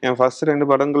 என் ஃபர்ஸ்ட் 2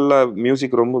 படங்கள்ல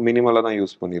மியூசிக் ரொம்ப மினிமலா தான்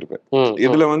யூஸ் பண்ணியிருப்பேன்.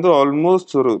 இதுல வந்து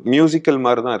ஆல்மோஸ்ட் ஒரு மியூசிக்கல்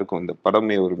மாதிரி தான் இருக்கும் இந்த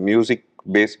படமே. ஒரு மியூசிக்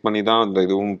பேஸ் பண்ணி தான் அந்த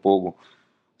இதுவும் போகும்.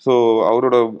 ஸோ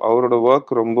அவரோட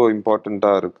ஒர்க் ரொம்ப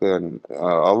இம்பார்ட்டண்ட்டாக இருக்கு. அண்ட்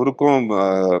அவருக்கும்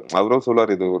அவரும்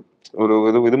சொல்லுவார், இது ஒரு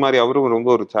இது மாதிரி அவரும் ரொம்ப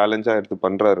ஒரு சேலஞ்சாக எடுத்து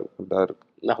பண்றாரு.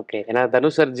 ஓகே. ஏன்னா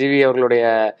தனுஷ் சார் ஜிவி அவர்களுடைய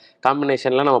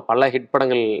காம்பினேஷன்ல நம்ம பல ஹிட்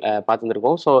படங்கள்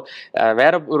பார்த்துருக்கோம். ஸோ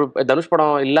வேற ஒரு தனுஷ்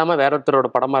படம் இல்லாம வேற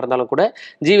ஒருத்தரோட படமா இருந்தாலும் கூட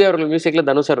ஜிவி அவர்கள் மியூசிக்ல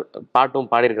தனுஷ் சார்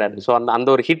பாட்டும் பாடியிருக்கிறாரு. ஸோ அந்த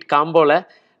ஒரு ஹிட் காம்போல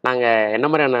நாங்க என்ன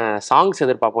மாதிரியான சாங்ஸ்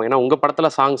எதிர்பார்ப்போம்? ஏன்னா உங்க படத்துல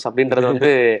சாங்ஸ் அப்படின்றது வந்து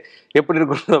எப்படி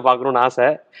இருக்குன்னு பார்க்கணும்னு ஆசை.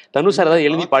 தனுஷ் சார் ஏதாவது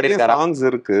எழுதி பாடியிருக்காரா? சாங்ஸ்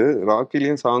இருக்கு,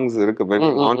 ராக்கிலயும் சாங்ஸ் இருக்கு,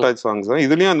 மான்டாஜ் சாங்ஸ் தான்.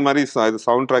 இதுலயும் அந்த மாதிரி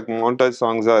சவுண்ட் ட்ராக் மான்டாஜ்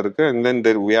சாங்ஸா இருக்கு. And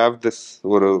then we have this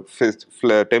ஒரு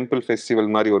டெம்பிள்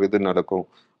ஃபெஸ்டிவல் மாதிரி ஒரு இது நடக்கும்,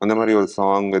 அந்த மாதிரி ஒரு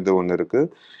சாங் இது ஒன்று இருக்கு.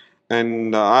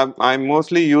 And I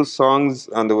mostly use songs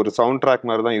அந்த ஒரு சவுண்ட்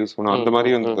ட்ராக் மாதிரி தான் யூஸ் பண்ணுவோம். அந்த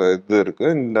மாதிரி இது இருக்கு.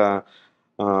 அண்ட்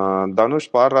தனுஷ்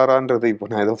பாடுறாரான்றது இப்போ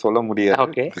நான் எதுவும் சொல்ல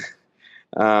முடியாது.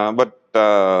 பட்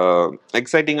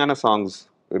எக்ஸைட்டிங்கான சாங்ஸ்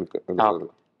இருக்கு.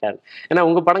 ஏன்னா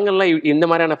உங்க படங்கள்லாம் இந்த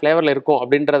மாதிரியான ஃபிளேவர்ல இருக்கும்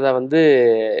அப்படின்றத வந்து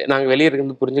நாங்க வெளியே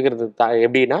இருந்து புரிஞ்சுக்கிறது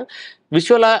எப்படின்னா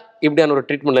விஷுவலா இப்படியான ஒரு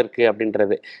ட்ரீட்மெண்ட்ல இருக்கு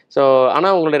அப்படின்றது. ஸோ ஆனா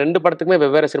உங்களோட 2 படத்துக்குமே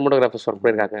வெவ்வேறு சினிமாட்டோகிராஃபர்ஸ் ஒர்க்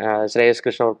பண்ணியிருக்காங்க. ஸ்ரேயஸ்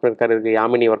கிருஷ்ணா ஒர்க் பண்ணியிருக்காரு,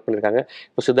 யாமினி ஒர்க் பண்ணியிருக்காங்க,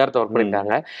 இப்போ சித்தார்த்த ஒர்க்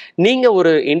பண்ணியிருக்காங்க. நீங்க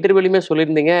ஒரு இன்டர்வியூலையுமே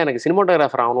சொல்லியிருந்தீங்க, எனக்கு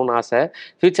சினிமாட்டோகிராஃபர் ஆகணும்னு ஆசை,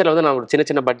 ஃபியூச்சர்ல வந்து நான் ஒரு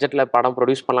சின்ன பட்ஜெட்ல படம்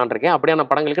ப்ரொடியூஸ் பண்ணலான்னு இருக்கேன், அப்படியான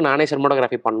படங்களுக்கு நானே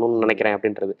சினிமாட்டோகிராஃபி பண்ணணும்னு நினைக்கிறேன்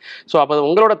அப்படின்றது. ஸோ அப்போ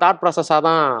உங்களோட தாட் ப்ராசஸாக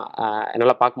தான்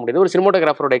என்னால் பார்க்க முடியுது. ஒரு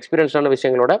சினிமாட்டோகிராஃபரோட எக்ஸ்பீரியன்ஸான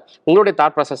விஷயங்களோட உங்களுடைய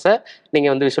தாட் ப்ராசஸை நீங்க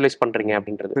வந்து விஷுவலைஸ் பண்றீங்க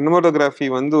அப்படின்றது. சினிமாட்டோகிராஃபி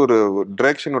வந்து ஒரு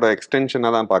டிரெக்ஷனோட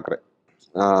எக்ஸ்டென்ஷனாக தான் பார்க்குறேன்.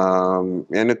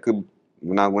 எனக்கு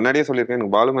நான் முன்னாடியே சொல்லியிருக்கேன்,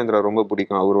 எனக்கு பாலு மகேந்திரா ரொம்ப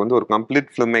பிடிக்கும். அவர் வந்து ஒரு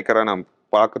கம்ப்ளீட் ஃபிலிம் மேக்கராக நான்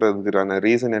பார்க்கறதுக்கான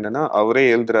ரீசன் என்னன்னா, அவரே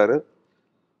எழுதுறாரு,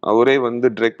 அவரே வந்து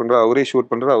டிரெக்ட் பண்றாரு, அவரே ஷூட்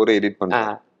பண்றாரு, அவரே எடிட்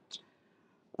பண்றாரு.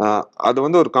 அது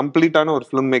வந்து ஒரு கம்ப்ளீட்டான ஒரு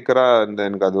ஃபிலிம் மேக்கரா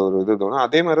எனக்கு அது ஒரு இது தோணும்.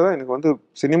 அதே மாதிரி தான் எனக்கு வந்து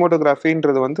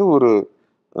சினிமாட்டோகிராஃபின்றது வந்து ஒரு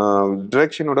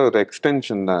டிரெக்ஷனோட ஒரு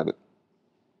எக்ஸ்டென்ஷன் தான். அது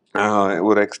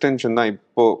ஒரு எக்ஸ்டென்ஷன் தான்.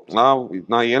 இப்போ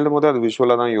நான் எழுதும் போது அது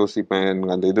விஷுவலாக தான் யோசிப்பேன்.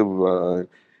 எனக்கு அந்த இது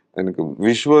எனக்கு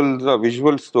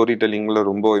விஷுவல் ஸ்டோரி டெல்லிங்கில்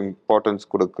ரொம்ப இம்பார்ட்டன்ஸ்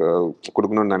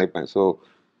கொடுக்கணும்னு நினைப்பேன். ஸோ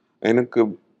எனக்கு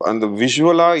அந்த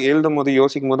விஷுவலாக எழுதும் போது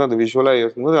யோசிக்கும் போது, அந்த விஷுவலாக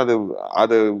யோசிக்கும் போது அது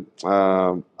அது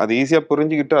அது ஈஸியாக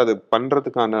புரிஞ்சுக்கிட்டு அது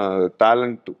பண்ணுறதுக்கான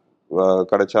டேலண்ட்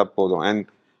கிடைச்சா போதும். அண்ட்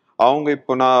அவங்க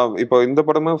இப்போ இந்த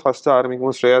படமும் ஃபர்ஸ்ட் ஆரம்பிக்கும்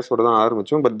போது ஸ்ரேயாஸோட தான்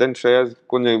ஆரம்பிச்சோம். பட் தென் ஸ்ரேயாஸ்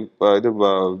கொஞ்சம் இது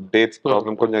டேட்ஸ்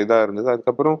ப்ராப்ளம் கொஞ்சம் இதாக இருந்தது.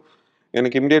 அதுக்கப்புறம்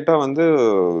எனக்கு இமிடியேட்டா வந்து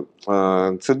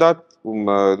சித்தார்த்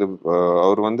இது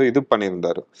அவர் வந்து இது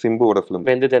பண்ணியிருந்தாரு, சிம்புவோட ஃபிலிம்.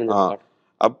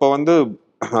 அப்போ வந்து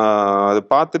அதை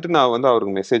பார்த்துட்டு நான் வந்து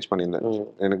அவருக்கு மெசேஜ் பண்ணியிருந்தேன்,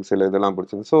 எனக்கு சில இதெல்லாம்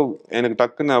பிடிச்சது. ஸோ எனக்கு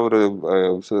டக்குன்னு அவர்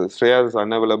ஸ்ரேயாஸ்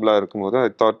அன்அவைலபிளா இருக்கும்போது ஐ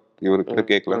தாட் இவர்கிட்ட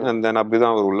கேட்கலான்னு. அண்ட் தென்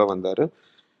அப்படிதான் அவர் உள்ள வந்தாரு.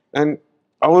 அண்ட்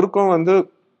அவருக்கும் வந்து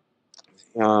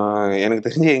எனக்கு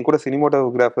தெரிஞ்சு என் கூட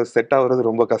சினிமாட்டோகிராஃபர் செட் ஆகுறது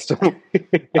ரொம்ப கஷ்டம்.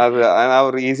 அது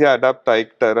அவர் ஈஸியா அடாப்ட்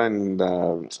ஆகிட்டாரு. அண்ட்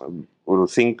ஒரு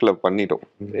சிங்க்ல பண்ணிட்டோம்.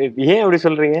 ஏன் அப்படி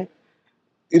சொல்றீங்க?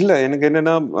 இல்ல எனக்கு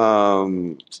என்னன்னா,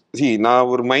 நான்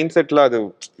ஒரு மைண்ட் செட்ல அது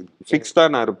ஃபிக்ஸ்டா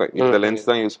நான் இருப்பேன். இந்த லென்ஸ்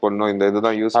தான் யூஸ் பண்ணணும், இந்த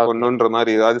இதுதான் யூஸ் பண்ணணும்ன்ற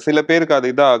மாதிரி. அது சில பேருக்கு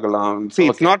அது இதா ஆகலாம்.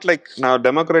 இட்ஸ் நாட் லைக் நான்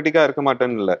டெமோக்ராட்டிக்கா இருக்க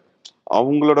மாட்டேன்னு இல்ல,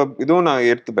 அவங்களோட இதுவும் நான்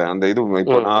எடுத்துப்பேன். அந்த இது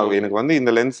இப்போ நான் எனக்கு வந்து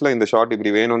இந்த லென்ஸ்ல இந்த ஷாட்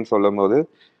இப்படி வேணும்னு சொல்லும் போது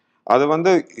அது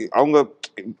வந்து அவங்க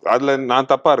அதுல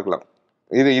நான் தப்பா இருக்கலாம்,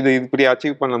 இது இப்படி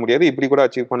அச்சீவ் பண்ண முடியாது, இப்படி கூட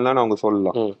அச்சீவ் பண்ணலாம்னு அவங்க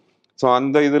சொல்லலாம். ஸோ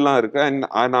அந்த இதெல்லாம் இருக்கு. அண்ட்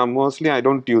நான் mostly I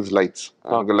don't use lights.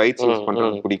 எனக்கு லைட்ஸ் யூஸ்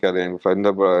பண்றது பிடிக்காது.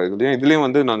 இந்த இதுலயும்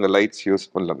வந்து நாங்க லைட்ஸ் யூஸ்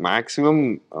பண்ணல. மேக்ஸிமம்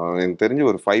எனக்கு தெரிஞ்சு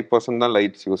ஒரு 5% தான்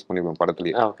லைட்ஸ் யூஸ் பண்ணிப்போம்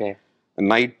படத்துலயே,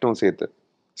 நைட்டும் சேர்த்து.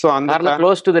 ஸோ அந்த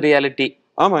க்ளோஸ் டு தி ரியாலிட்டி.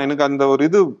 ஆமா, எனக்கு அந்த ஒரு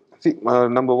இது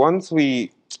நம்ம ஒன்ஸ்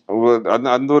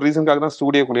அந்த ஒரு ரீசனுக்காக தான்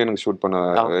ஸ்டூடியோக்குள்ளேயே எனக்கு ஷூட் பண்ண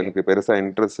எனக்கு பெருசா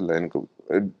இன்ட்ரெஸ்ட் இல்லை. எனக்கு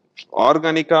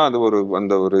ஆர்கானிக்கா அது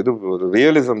அந்த ஒரு இது ஒரு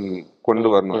ரியலிசம் கொண்டு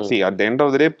வரணும். At the end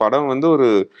of the டே படம் வந்து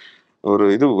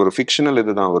ஒரு ஃபிக்ஷனல்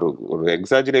இதுதான், ஒரு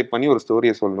எக்ஸாஜரேட் பண்ணி ஒரு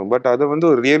ஸ்டோரியை சொல்லணும். பட் அதை வந்து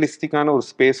ஒரு ரியலிஸ்டிக்கான ஒரு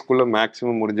ஸ்பேஸ்க்குள்ள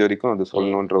மேக்ஸிமம் முடிஞ்ச வரைக்கும் அது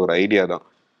சொல்லணுன்ற ஒரு ஐடியா தான்.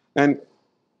 அண்ட்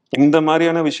இந்த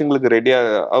மாதிரியான விஷயங்களுக்கு ரெடியா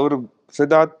அவரு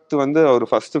சித்தார்த் வந்து அவர்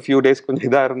ஃபர்ஸ்ட் ஃபியூ டேஸ் கொஞ்சம்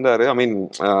இதா இருந்தாரு. ஐ மீன்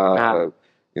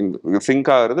சிங்க்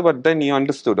ஆகுறது. But then you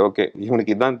understood, okay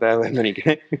இவனுக்கு இதான் தேவைன்னு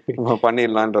நினைக்கிறேன்,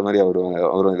 பண்ணிடலான்ற மாதிரி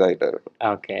அவரும் இதாயிட்டாரு.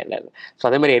 ஓகே. ஸோ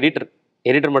அதே மாதிரி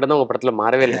எடிட்டர் மட்டும் தான் உங்க படத்துல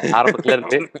மாறவே இல்லை ஆரம்பத்துல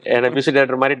இருந்து. மியூசிக்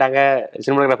டைரக்டர் மாறிட்டாங்க,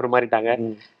 சினிமாட்டோகிராஃபர் மாறிட்டாங்க.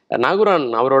 நாகுரான்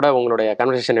அவரோட உங்களுடைய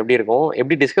கன்வர்சேஷன் எப்படி இருக்கும்,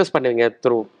 எப்படி டிஸ்கஸ் பண்ணுவீங்க?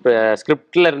 த்ரூ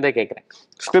ஸ்கிரிப்ட்ல இருந்தே கேட்குறேன்.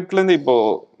 ஸ்கிரிப்ட்ல இருந்து இப்போ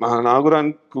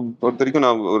நாகுரானுக்கு பொறுத்த வரைக்கும்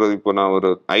நான்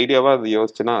ஒரு ஐடியாவா அது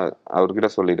யோசிச்சுன்னா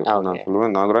அவர்கிட்ட சொல்லிடுவேன். நான்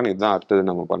சொல்லுவேன், நாகுரான் இதுதான் அடுத்தது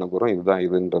நம்ம பண்ண போறோம், இதுதான்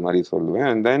இதுன்ற மாதிரி சொல்லுவேன்.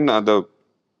 அண்ட் தென் அதை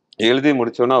எழுதி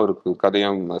முடிச்சோன்னா அவருக்கு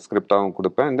கதையும் ஸ்கிரிப்டாகவும்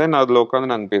கொடுப்பேன். அண்ட் தென் அதுல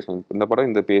உட்காந்து நாங்கள் பேசுவோம், இந்த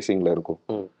படம் இந்த பேசிங்ல இருக்கும்,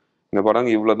 இந்த படம்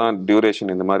இவ்வளவுதான்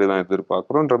டியூரேஷன், இந்த மாதிரி தான்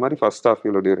எதிர்பார்க்குறோன்ற மாதிரி. ஃபர்ஸ்ட் ஹாஃப்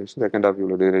இவ்வளோ டியூரேஷன், செகண்ட் ஹாஃப்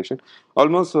இவ்வளோ டியூரேஷன்,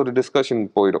 ஆல்மோஸ்ட் ஒரு டிஸ்கஷன்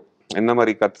போயிடும். என்ன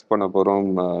மாதிரி கட்ஸ் பண்ண போறோம்,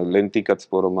 லென்த்தி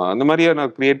கட்ஸ் போறோமா, அந்த மாதிரியான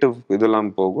கிரியேட்டிவ் இதெல்லாம்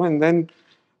போகும். அண்ட் தென்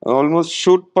ஆல்மோஸ்ட்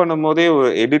ஷூட் பண்ணும் போதே ஒரு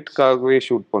எடிட்காகவே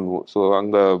ஷூட் பண்ணுவோம். ஸோ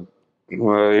அங்க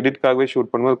எடிட்காகவே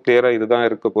ஷூட் பண்ணும்போது கிளியரா இதுதான்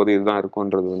இருக்க போகுது, இதுதான்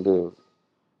இருக்கும்ன்றது வந்து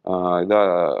இதா.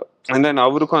 அண்ட் தென்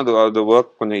அவருக்கும் அது அது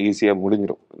ஒர்க் கொஞ்சம் ஈஸியா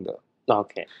முடிஞ்சிடும். இந்த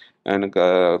ஓகே, எனக்கு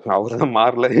அவர் தான்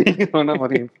மாறல சொன்ன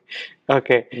மாதிரி.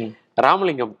 Okay.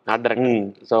 Ramalingam art director.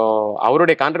 So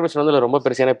அவருடைய கான்ட்ரிபியூஷன் வந்து ரொம்ப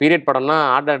பெருசு. ஏன்னா பீரியட் படம்னா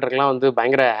ஆர்ட் டைரக்டர்லாம் வந்து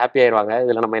பயங்கர ஹாப்பி ஆயிடுவாங்க,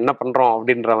 இதில் நம்ம என்ன பண்ணுறோம்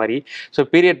அப்படின்ற மாதிரி. ஸோ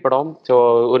பீரியட் படம், ஸோ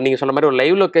நீங்கள் சொன்ன மாதிரி ஒரு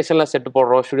லைவ் லொக்கேஷனில் செட்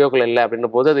போடுறோம், ஸ்டுடியோக்குள்ள இல்லை அப்படின்ற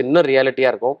போது அது இன்னும்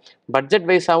ரியாலிட்டியாக இருக்கும். பட்ஜெட்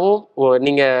வைஸாகவும்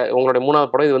நீங்கள் உங்களுடைய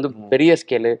 3வது படம் இது வந்து பெரிய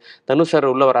ஸ்கேலு, தனுஷ் சார்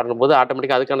உள்ள வராருன்னு போது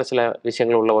ஆட்டோமேட்டிக்காக அதுக்கான சில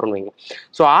விஷயங்கள் உள்ள வரும்னு வைங்க.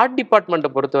 ஸோ ஆர்ட்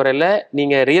டிபார்ட்மெண்ட்டை பொறுத்தவரையில்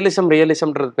நீங்கள்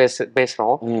ரியலிசம்ன்றது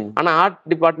பேசுகிறோம். ஆனால் ஆர்ட்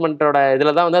டிபார்ட்மெண்ட்டோட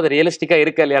இதில் தான் வந்து அது ரியலிஸ்டிக்காக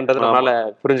இருக்கா இல்லையான்றது நம்மளால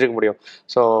புரிஞ்சுக்க முடியும்.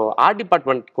 ஸோ ஆர்ட்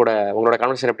டிபார்ட்மெண்ட் கூட உங்களோட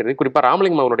கான்வர்சேஷன் எப்படி இருக்கு? குறிப்பாக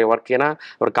ராமலிங்கம் அவருடைய ஒர்க், ஏன்னா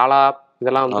ஒரு காலா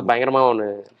இதெல்லாம் வந்து பயங்கரமா ஒன்று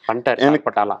பண்ணிட்டாரு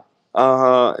பட்டாலா.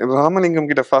 ராமலிங்கம்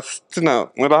கிட்ட ஃபர்ஸ்ட்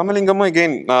நான் ராமலிங்கமும்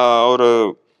அகெயின் ஒரு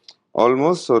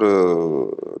ஆல்மோஸ்ட் ஒரு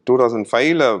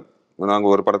 2005ல நாங்க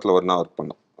ஒரு படத்துல ஒர்க்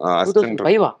பண்ணோம்.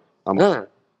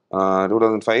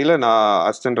 2005ல நான்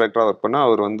அசிஸ்டன்ட் டைரக்டரா ஒர்க் பண்ணேன்.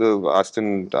 அவர் வந்து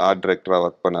அசிஸ்டன்ட் ஆர்ட் டைரக்டரா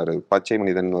ஒர்க் பண்ணாரு. பச்சை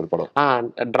மனிதன் ஒரு படம்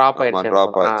டிராப்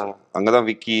ஆயிடுச்சு. அங்கதான்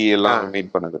விக்கி எல்லாம்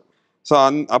மீட் பண்ணது. ஸோ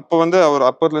அப்போ வந்து அவர்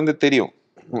அப்போதுல இருந்து தெரியும்.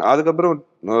 அதுக்கப்புறம்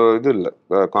இது இல்லை,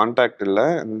 கான்டாக்ட் இல்லை.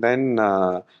 தென்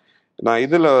நான்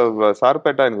இதுல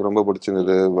சார்பேட்டா எனக்கு ரொம்ப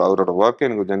பிடிச்சிருந்தது. அவரோட ஒர்க்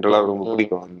எனக்கு ஜென்ரலா ரொம்ப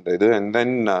பிடிக்கும் அந்த இது. அண்ட்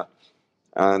தென்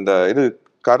அந்த இது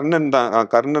கர்ணன்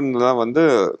தான் வந்து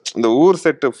இந்த ஊர்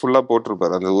செட்டு ஃபுல்லா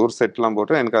போட்டிருப்பாரு. அந்த ஊர் செட்லாம்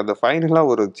போட்டு எனக்கு அந்த ஃபைனலா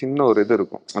ஒரு சின்ன ஒரு இது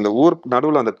இருக்கும், அந்த ஊருக்கு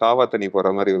நடுவில் அந்த காவா தண்ணி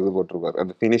போற மாதிரி ஒரு இது போட்டிருப்பாரு.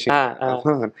 அந்த பினிஷிங்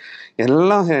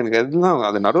எல்லாம் எனக்கு எல்லாம்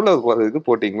அது நடுவில் இது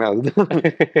போட்டீங்களா, அதுதான்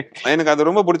எனக்கு அது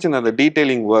ரொம்ப பிடிச்சிருந்தது, அந்த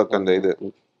டீடைலிங் ஒர்க் அந்த இது.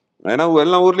 ஏன்னா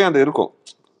எல்லா ஊர்லயும் அது இருக்கும்.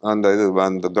 அந்த இது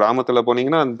அந்த கிராமத்துல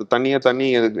போனீங்கன்னா அந்த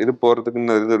தண்ணி இது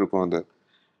போறதுக்குன்னு இது இருக்கும். அது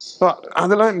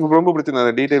அதெல்லாம் எனக்கு ரொம்ப பிடிச்சிருந்தது,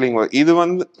 அந்த டீடைலிங்.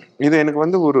 இது எனக்கு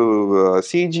வந்து ஒரு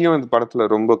சிஜியும் இந்த படத்துல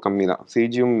ரொம்ப கம்மி தான்.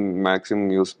 சிஜியும்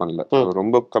மேக்ஸிமம் யூஸ் பண்ணல,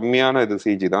 ரொம்ப கம்மியான இது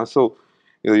சிஜி தான். ஸோ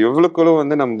இது எவ்வளவுக்குள்ள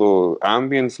வந்து நம்ம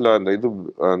ஆம்பியன்ஸ்ல அந்த இது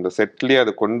அந்த செட்லயே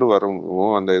அதை கொண்டு வருமோ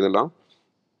அந்த இதெல்லாம்,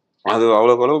 அது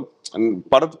அவ்வளவு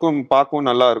படத்துக்கும் பார்க்கவும்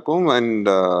நல்லா இருக்கும். அண்ட்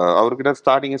அவர்கிட்ட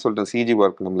ஸ்டார்டிங்கே சொல்லிட்டேன், சிஜி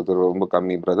ஒர்க் நம்மளுக்கு ரொம்ப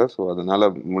கம்மி பிரதர். ஸோ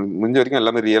அதனால முடிஞ்ச வரைக்கும்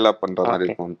எல்லாமே ரியலா பண்ற மாதிரி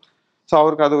இருக்கும். ஸோ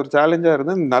அவருக்கு அது ஒரு சேலஞ்சா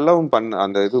இருந்து நல்லாவும்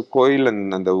அந்த இது கோயில்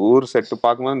அந்த ஊர் செட்டு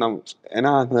பார்க்கும்போது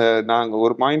ஏன்னா அந்த நாங்கள்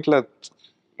ஒரு பாயிண்ட்ல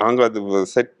நாங்கள் அது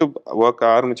செட்டு ஒர்க்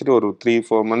ஆரம்பிச்சுட்டு ஒரு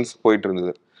 3-4 months போயிட்டு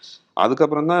இருந்தது.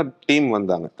 அதுக்கப்புறம் தான் டீம்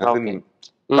வந்தாங்க,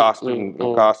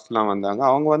 காஸ்ட்லாம் வந்தாங்க.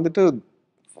 அவங்க வந்துட்டு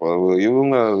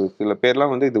இவங்க சில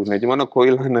பேர்லாம் வந்து இது நிஜமான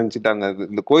கோயிலாம் நினைச்சிட்டாங்க.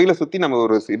 இந்த கோயிலை சுத்தி நம்ம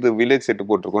ஒரு இது வில்லேஜ் செட்டு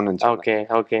போட்டிருக்கோம்னு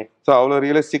நினைச்சாங்க. ஸோ அவ்வளவு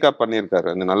ரியலிஸ்டிக்கா பண்ணியிருக்காரு.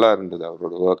 அது நல்லா இருந்தது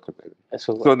அவரோட ஒர்க்.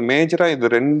 ஸோ அது மேஜரா இது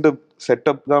 2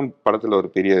 செட்டப் தான் படத்துல ஒரு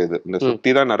பெரிய இது, இந்த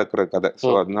சுத்தி தான் நடக்கிற கதை.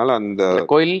 ஸோ அதனால அந்த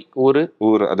கோயில்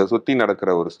ஊர் அதை சுத்தி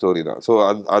நடக்கிற ஒரு ஸ்டோரி தான். ஸோ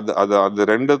அது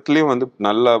ரெண்டுத்துலயும் வந்து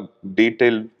நல்லா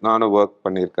டீடைல்டான ஒர்க்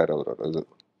பண்ணியிருக்காரு அவரோட இது.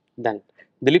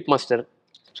 Dilip master.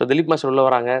 So Dilip master உள்ள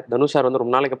வராங்க. தனுஷ் சார் வந்து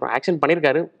ரொம்ப நாளைக்கு அப்புறம் ஆக்ஷன்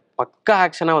பண்ணியிருக்காரு. பக்கா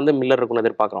ஆக்ஷனாக வந்து மில்லர் இருக்குன்னு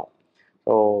எதிர்பார்க்குறோம்.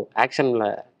 ஸோ ஆக்ஷனில்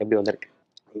எப்படி வந்திருக்கு?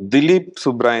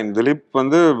 திலீப்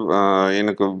வந்து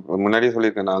எனக்கு முன்னாடியே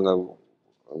சொல்லியிருக்கேன், நாங்கள்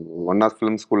ஒன்னா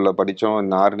ஃபிலிம் ஸ்கூலில் படித்தோம்,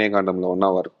 இந்த ஆர்னே காண்டமில் ஒன்றா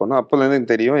ஒர்க் பண்ணோம். அப்போலேருந்து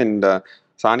எனக்கு தெரியும். இந்த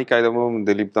சாணி காகிதமும்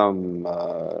திலீப் தான்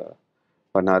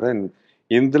பண்ணார்.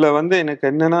 இதில் வந்து எனக்கு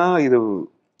என்னன்னா,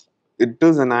 it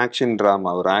is an action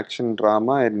drama, ஒரு ஆக்ஷன்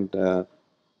ட்ராமா. அண்ட்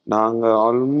நாங்கள்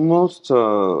ஆல்மோஸ்ட்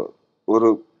ஒரு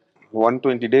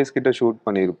 120 days கிட்ட ஷூட்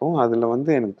பண்ணியிருப்போம். அதில் வந்து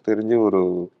எனக்கு தெரிஞ்சு ஒரு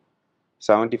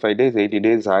 75 days 80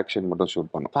 days ஆக்ஷன் மட்டும்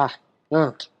ஷூட் பண்ணோம்.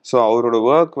 ஸோ அவரோட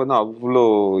ஒர்க் வந்து அவ்வளோ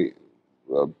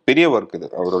பெரிய ஒர்க் இது,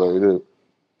 அவரோட இது.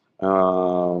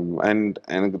 அண்ட்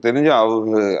எனக்கு தெரிஞ்சு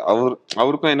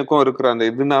அவருக்கும் எனக்கும் இருக்கிற அந்த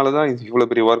இதனால தான் இவ்வளோ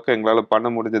பெரிய ஒர்க்கை எங்களால் பண்ண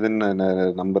முடிஞ்சதுன்னு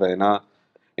நம்புகிறேன். ஏன்னா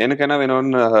எனக்கு என்ன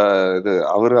வேணும்னு இது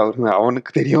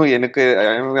அவனுக்கு தெரியும், எனக்கு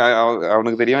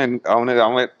அவனுக்கு தெரியும்,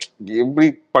 அவன் எப்படி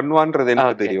பண்ணுவான்றது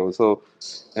எனக்கு தெரியும். ஸோ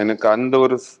எனக்கு அந்த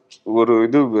ஒரு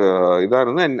இதா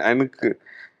இருந்தா எனக்கு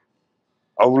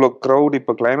அவ்வளோ க்ரௌட்.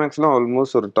 இப்போ கிளைமேக்ஸ்லாம்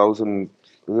ஆல்மோஸ்ட் ஒரு 1000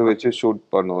 இது வச்சு ஷூட்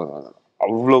பண்ணுவோம்.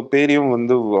 அவ்வளோ பேரையும்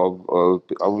வந்து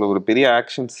அவ்வளோ ஒரு பெரிய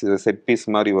ஆக்ஷன் செட் பீஸ்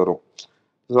மாதிரி வரும்.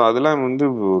 ஸோ அதெல்லாம் வந்து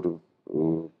ஒரு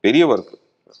பெரிய ஒர்க்,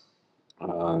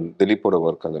 திலீப்போட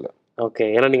ஒர்க் அதில். ஓகே.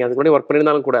 ஏன்னா நீங்கள் அதுக்கு முன்னாடி ஒர்க்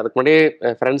பண்ணியிருந்தாலும் கூட, அதுக்கு முன்னாடியே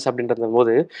ஃப்ரெண்ட்ஸ் அப்படின்ற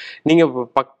போது நீங்கள்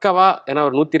பக்கவா, ஏன்னா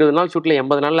ஒரு 120 நாள் ஷூட்டில்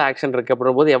 80 நாளில் ஆக்ஷன் இருக்குது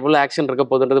அப்படின்ற போது எவ்வளோ ஆக்ஷன் இருக்க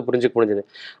போகுதுன்றது புரிஞ்சுக்க முடிஞ்சது.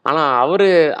 ஆனால் அவர்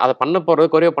அதை பண்ண போகிறது,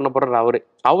 கொரியோ பண்ண போகிறது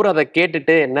அவர் அதை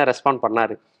கேட்டுட்டு என்ன ரெஸ்பாண்ட்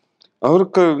பண்ணார்?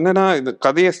 அவருக்கு என்னன்னா இந்த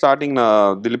கதையை ஸ்டார்டிங்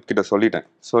நான் திலீப் கிட்ட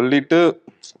சொல்லிட்டு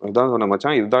இதான் சொன்ன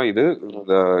மச்சான், இதுதான் இது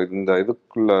இந்த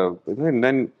இதுக்குள்ள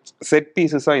தென் செட்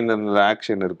பீசஸா இந்த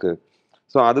ஆக்ஷன் இருக்கு.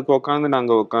 ஸோ அதுக்கு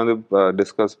உட்காந்து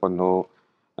டிஸ்கஸ் பண்ணோம்.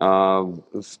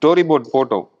 ஸ்டோரி போர்ட்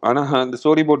போட்டோம். ஆனா அந்த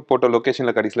ஸ்டோரி போர்ட் போட்ட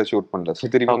லொகேஷன்ல கடைசியில ஷூட் பண்ணல. ஸோ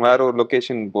திருப்பி வேற ஒரு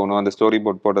லொகேஷன் போனோம். அந்த ஸ்டோரி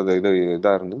போர்ட் போட்டது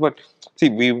இதா இருந்தது. பட்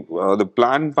அது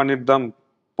பிளான் பண்ணிட்டு தான்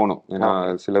போனோம். ஏன்னா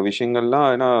சில விஷயங்கள்லாம்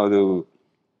ஏன்னா அது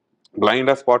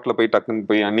பிளைண்டா ஸ்பாட்ல போய் டக்குன்னு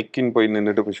போய் அன்னைக்குன்னு போய்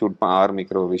நின்றுட்டு போய் ஷூட்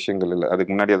ஆரம்பிக்கிற ஒரு விஷயங்கள் இல்லை.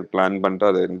 அதுக்கு முன்னாடி அதை பிளான் பண்ணிட்டு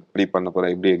அதை எப்படி பண்ண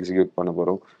போறோம், எப்படி எக்ஸிக்யூட் பண்ண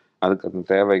போறோம், அதுக்கு அந்த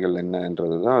தேவைகள்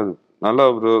என்னன்றது தான் அது. நல்ல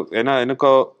ஒரு ஏன்னா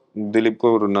எனக்கோ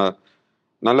திலீப்க்கும் ஒரு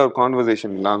நல்ல ஒரு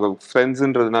கான்வர்சேஷன். நாங்கள்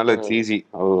ஃப்ரெண்ட்ஸுன்றதுனால இட்ஸ் ஈஸி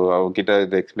அவகிட்ட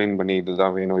இதை எக்ஸ்பிளைன் பண்ணி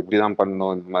இதுதான் வேணும், இப்படிதான்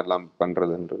பண்ணணும், இந்த மாதிரிலாம்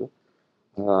பண்றதுன்றது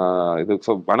இது.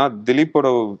 ஸோ ஆனால் திலீப்போட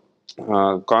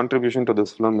contribution to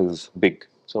this film is big.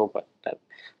 Super.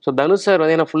 So Dhanush sir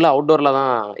வந்து ஏன்னா ஃபுல்லாக அவுட்டோரில்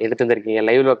தான் எடுத்துருந்துருக்கீங்க.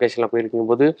 லைவ் லொக்கேஷனில் போயிருக்கும்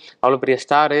போது அவ்வளோ பெரிய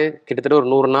ஸ்டாரு கிட்டத்தட்ட ஒரு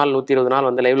 100 நாள் 120 நாள்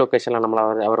வந்து லைவ் லொக்கேஷனில் நம்மளை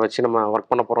அவர் வச்சு நம்ம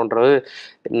ஒர்க் பண்ண போகிறோன்றது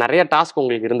நிறைய டாஸ்க்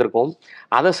உங்களுக்கு இருந்திருக்கும்.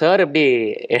 அதை சார் எப்படி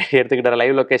எடுத்துக்கிட்டார்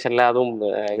லைவ் லொக்கேஷனில்? அதுவும்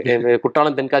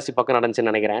குற்றாலம் தென்காசி பக்கம்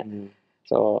நடந்துச்சுன்னு நினைக்கிறேன்.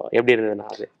 ஸோ எப்படி இருந்ததுண்ணா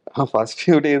அது? ஃபர்ஸ்ட்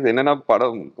ஃபியூ டேஸ் என்னன்னா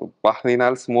படம் பாதி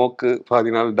நாள் ஸ்மோக்கு,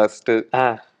 பாதி நாள் டஸ்ட்டு.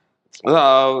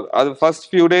 அது ஃபர்ஸ்ட்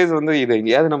ஃபியூ டேஸ் வந்து இது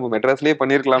எங்கேயாவது நம்ம மெட்ராஸ்லயே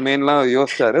பண்ணிருக்கலாமேலாம்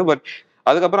யோசிச்சாரு. பட்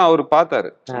அதுக்கப்புறம் அவர்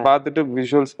பார்த்துட்டு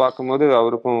விஷுவல்ஸ் பார்க்கும்போது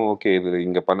அவருக்கும் ஓகே இது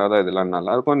இங்க பண்ணாதான் இதெல்லாம்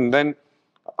நல்லா இருக்கும். தென்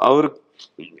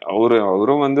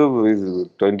அவரும் வந்து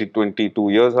 22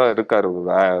 இயர்ஸா இருக்காரு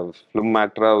ஃபிலிம்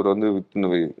ஆக்டரா. அவர் வந்து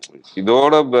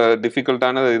இதோட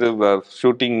டிஃபிகல்ட்டான இது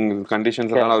ஷூட்டிங்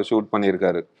கண்டிஷன்ஸ் எல்லாம் அவர் ஷூட்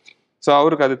பண்ணியிருக்காரு. ஸோ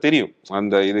அவருக்கு அது தெரியும்.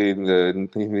 அந்த இது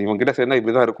இவங்க கிட்ட சேர்ந்தா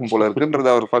இப்படிதான் இருக்கும் போல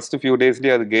இருக்குன்றது அவர் ஃபர்ஸ்ட் ஃபியூ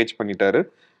டேஸ்லயே அது கேஜ் பண்ணிட்டாரு.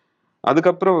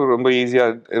 அதுக்கப்புறம் ரொம்ப ஈஸியா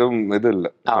எதுவும் இது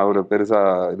இல்லை, அவரு பெருசா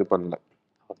இது பண்ணல.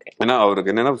 ஏன்னா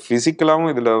அவருக்கு என்னன்னா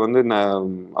பிசிக்கலாவும் இதுல வந்து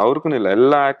அவருக்குன்னு இல்லை,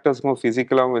 எல்லா ஆக்டர்ஸ்க்கும்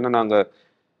பிசிக்கலாவும் என்ன நாங்க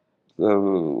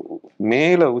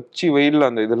மேல உச்சி வெயில்ல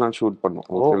அந்த இதெல்லாம் ஷூட் பண்ணோம்.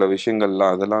 சில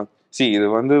விஷயங்கள்லாம் அதெல்லாம் இது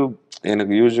வந்து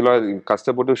எனக்கு யூஸ்வலா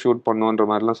கஷ்டப்பட்டு ஷூட் பண்ணுன்ற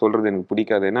மாதிரிலாம் சொல்றது எனக்கு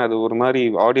பிடிக்காது. ஏன்னா அது ஒரு மாதிரி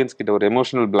ஆடியன்ஸ் கிட்ட ஒரு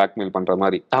எமோஷனல் பிளாக்மெயில் பண்ற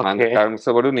மாதிரி.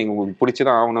 கஷ்டப்பட்டு நீங்க உங்களுக்கு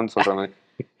பிடிச்சதான் ஆகணும்னு சொல்ற மாதிரி.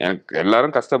 எனக்கு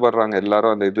எல்லாரும் கஷ்டப்படுறாங்க,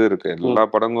 எல்லாரும் அந்த இது இருக்கு, எல்லா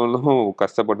படங்களும்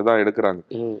கஷ்டப்பட்டு தான் எடுக்கிறாங்க.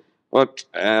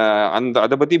 அந்த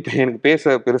அதை பத்தி எனக்கு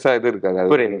பேச பெருசா இது இருக்காது.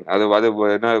 அது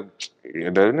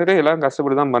என்ன எல்லாரும்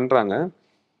கஷ்டப்பட்டு தான் பண்றாங்க.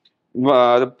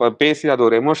 அது பேசி அது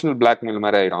ஒரு எமோஷனல் பிளாக்மெயில்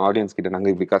மாதிரி ஆயிடும் ஆடியன்ஸ் கிட்ட. நாங்க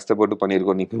இப்படி கஷ்டப்பட்டு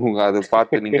பண்ணிருக்கோம், நீங்க அதை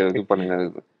பார்த்து நீங்க இது பண்ணுங்க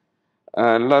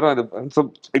எல்லாரும். அது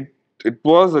it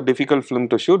was a difficult film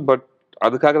to shoot, but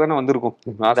அதுக்காக தானே வந்திருக்கோம்,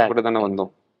 ஆசைப்பட்டு தானே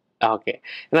வந்தோம். ஓகே.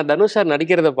 ஏன்னா தனுஷ் சார்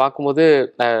நடிக்கிறத பார்க்கும்போது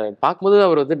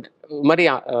அவர் வந்து மாதிரி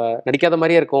நடிக்காத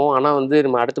மாதிரியே இருக்கும். ஆனால் வந்து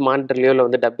நம்ம அடுத்த மானிட்டர்லையோ இல்லை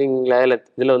வந்து டப்பிங்கில் இல்லை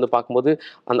இதில் வந்து பார்க்கும்போது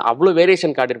அந்த அவ்வளோ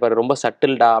வேரியேஷன் காட்டியிருப்பாரு. ரொம்ப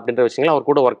சட்டில்டா அப்படின்ற விஷயங்கள் அவர்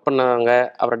கூட ஒர்க் பண்ணவங்க,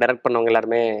 அவரை டைரக்ட் பண்ணவங்க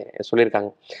எல்லாருமே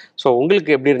சொல்லியிருக்காங்க. ஸோ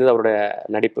உங்களுக்கு எப்படி இருந்தது அவரோட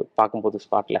நடிப்பு பார்க்கும்போது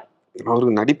ஸ்பாட்டில்?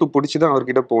 அவருக்கு நடிப்பு பிடிச்சிதான்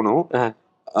அவர்கிட்ட போனோம்.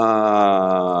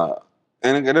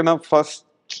 எனக்கு என்னன்னா ஃபர்ஸ்ட்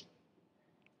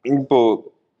இப்போ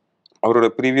அவரோட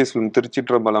ப்ரீவியஸ் ஃபிலிம்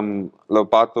திருச்சிற்றம்பலம்ல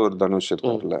பார்த்த ஒரு தனுஷ்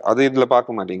இருக்காருல்ல, அது இதுல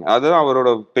பார்க்க மாட்டீங்க. அதுதான் அவரோட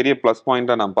பெரிய பிளஸ்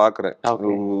பாயிண்டா நான் பாக்குறேன்.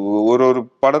 ஒரு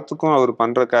படத்துக்கும் அவர்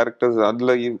பண்ற கேரக்டர்ஸ்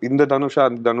அதுல இந்த தனுஷா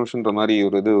அந்த தனுஷ்ன்ற மாதிரி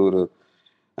ஒரு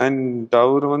அண்ட்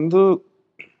அவர் வந்து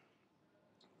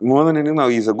மோர் தென்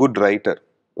anything is a good writer,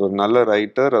 ஒரு நல்ல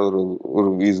ரைட்டர்.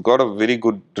 ஒரு is God a very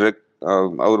good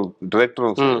our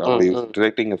டிரெக்டரும்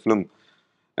directing a film.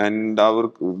 And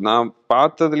அவருக்கு நான்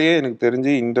பார்த்ததுலயே எனக்கு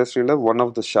தெரிஞ்சு இண்டஸ்ட்ரியில one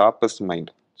of the sharpest mind.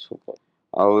 Super.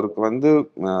 அவருக்கு வந்து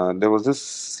தேர் வாஸ் திஸ்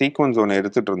சீக்வன்ஸ் ஒன்று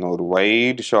எடுத்துட்டு இருந்தோம், ஒரு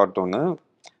வைட் ஷாட் ஒன்று.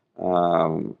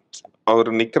 அவர்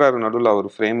நிற்கிறாரு நடுவில், அவர்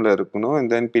ஃப்ரேம்ல இருக்கணும்.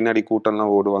 அண்ட் தென் பின்னாடி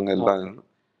கூட்டம்லாம் ஓடுவாங்க,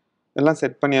 எல்லாம்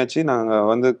செட் பண்ணியாச்சு. நாங்கள்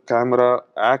வந்து கேமரா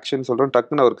ஆக்ஷன் சொல்கிறோம்,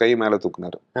 டக்குன்னு அவர் கை மேலே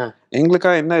தூக்குனாரு.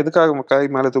 எதுக்காக கை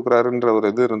மேலே தூக்குறாருன்ற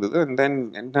ஒரு இது இருந்தது. அண்ட் தென்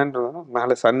என்னன்றதுனா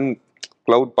மேலே சன்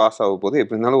கிளவுட் பாஸ் ஆக போது,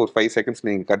 எப்படி இருந்தாலும் ஒரு 5 செகண்ட்ஸ்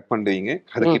நீங்க கட் பண்ணுவீங்க,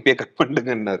 அதுக்கு இப்பயே கட்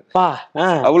பண்ணுங்கன்னாரு.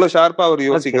 அவ்வளவு ஷார்ப்பா அவர்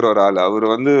யோசிக்கிற ஒரு ஆள் அவர்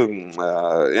வந்து.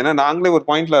 ஏன்னா நாங்களே ஒரு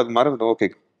பாயிண்ட்ல அது மறந்துட்டோம், ஓகே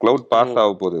கிளவுட் பாஸ்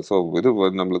ஆக போகுது, ஸோ இது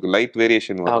நம்மளுக்கு லைட்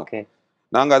வேரியேஷன் வரும்,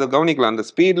 நாங்க அதை கவனிக்கலாம். அந்த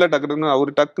ஸ்பீட்ல டக்குன்னு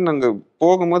அவர் டக்குன்னு நாங்க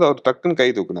போகும்போது அவர் டக்குன்னு கை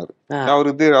தூக்குனாரு.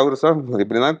 அவரு சார்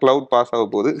இப்படிதான் கிளவுட் பாஸ் ஆக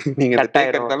போகுது, நீங்க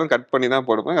எடுத்தாலும் கட் பண்ணி தான்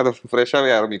போடுவேன், அதை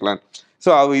ஃப்ரெஷ்ஷாவே ஆரம்பிக்கலாம். So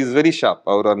our is very sharp.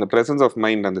 அவர் அந்த பிரசன்ஸ் ஆஃப்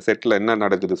மைண்ட், அந்த செட்ல என்ன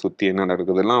நடக்குது, சுத்தி என்ன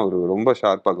நடக்குது எல்லாம் அவர் ரொம்ப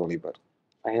ஷார்ப்பா கவனிப்பார்.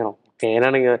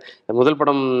 ஏன்னா நீங்க முதல்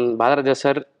படம் பாரதிராஜா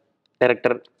சார்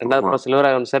டைரக்டர், ரெண்டாவது படம்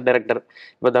செல்வராகவன் சார் டைரக்டர்,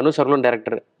 இப்போ தனுஷ் அவர்களும்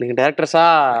டைரக்டர். நீங்க டைரக்டர்ஸா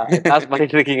டாஸ்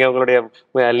பண்ணிட்டு இருக்கீங்க உங்களுடைய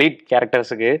லீட்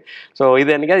கேரக்டர்ஸுக்கு. ஸோ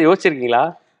இது என்னைக்காவது யோசிச்சிருக்கீங்களா?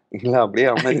 இல்ல அப்படியே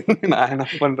அமைதி. நான் என்ன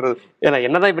பண்றது? ஏன்னா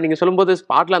என்னதான் இப்ப நீங்க சொல்லும்போது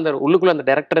ஸ்பாட்ல அந்த உள்ளுக்குள்ள அந்த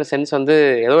டைரக்டர் சென்ஸ் வந்து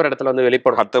ஏதோ ஒரு இடத்துல வந்து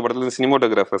வெளிப்படும். அடுத்த படத்துல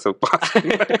சினிமாட்டோகிராஃபர்ஸ்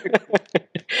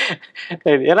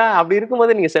ஏன்னா அப்படி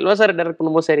இருக்கும்போது நீங்க செல்வா சார் டைரக்ட்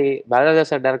பண்ணும்போது சரி, பாரதிராஜா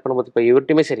சார் டைரக்ட் பண்ணும்போது இப்போ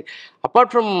இவர்ட்டுமே சரி,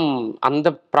 அப்பார்ட் ஃப்ரம் அந்த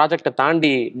ப்ராஜெக்டை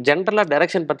தாண்டி ஜென்ரலா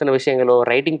டைரக்ஷன் பத்தின விஷயங்களோ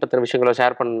ரைட்டிங் பத்தின விஷயங்களோ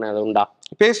ஷேர் பண்ணது உண்டா?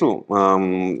 பேசுவோம்.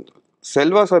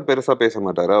 செல்வா சார் பெருசா பேச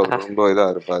மாட்டாரு, அவர் ரொம்ப இதா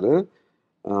இருப்பாரு.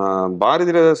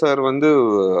 பாரதிராஜா சார் வந்து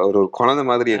ஒரு குழந்தை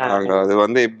மாதிரி இருக்காங்க. அது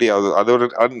வந்து எப்படி அதோட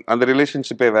அந்த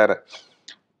ரிலேஷன்ஷிப்பே வேற.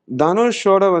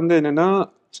 தனுஷோட வந்து என்னன்னா,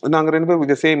 நாங்க 2 பேரும்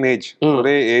வித் சேம் ஏஜ்,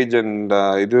 ஒரே ஏஜ். அண்ட்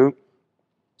இது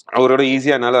அவரோட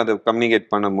ஈஸியா என்னால அதை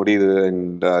கம்யூனிகேட் பண்ண முடியுது.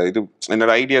 அண்ட் இது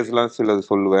என்னோட ஐடியாஸ்லாம் சிலது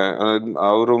சொல்லுவேன்,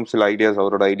 அவரும் சில ஐடியாஸ்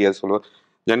அவரோட ஐடியாஸ் சொல்லுவேன்.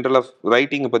 ஜென்ரலா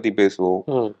ரைட்டிங்கை பத்தி பேசுவோம்.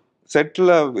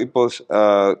 செட்ல இப்போ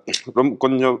ரொம்ப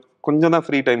கொஞ்சம் தான்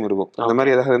ஃப்ரீ டைம் இருக்கும். அந்த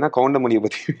மாதிரி ஏதாவதுன்னா கவுண்டமணியை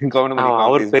பத்தி,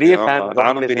 அவர் பெரிய ஃபேன்,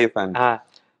 நானும் பெரிய ஃபேன்.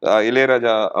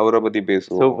 இளையராஜா அவரை பத்தி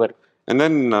பேசுவோம். அண்ட்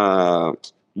தென்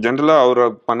ஜென்ரலா அவர்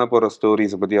பண்ண போற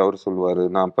ஸ்டோரிஸ் பத்தி அவர் சொல்லுவாரு,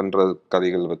 நான் பண்ற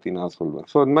கதைகள் பத்தி நான் சொல்லுவேன்.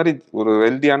 ஸோ இந்த மாதிரி ஒரு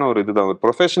ஹெல்தியான ஒரு இதுதான், ஒரு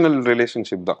ப்ரொஃபஷனல்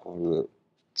ரிலேஷன்ஷிப் தான்.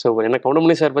 ஸோ என்ன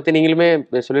கவுண்டமணி சார் பத்தி நீங்களுமே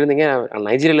சொல்லியிருந்தீங்க,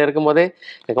 நைஜீரியால இருக்கும் போதே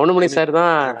கவுண்டமணி சார்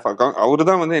தான். அவரு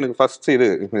தான் வந்து எனக்கு ஃபர்ஸ்ட் இது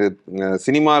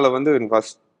சினிமால வந்து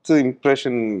ஃபர்ஸ்ட்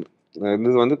இம்ப்ரெஷன்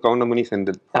இது வந்து கவுண்டமணி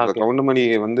செந்தில். கவுண்டமணி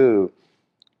வந்து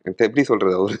எப்படி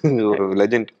சொல்றது, ஒரு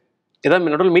லெஜெண்ட்.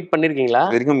 ஏதாவது நடுவில் மீட் பண்ணிருக்கீங்களா?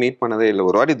 வரைக்கும் மீட் பண்ணதே இல்லை,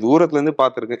 ஒரு வாட்டி தூரத்துல இருந்து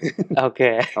பாத்துருக்கேன். ஓகே,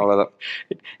 அவ்வளவுதான்.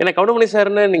 ஏன்னா கவுண்டமணி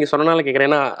சார்னு நீங்க சொன்னனால கேட்குறேன்.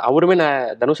 ஏன்னா அவருமே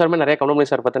தனுஷாருமே நிறைய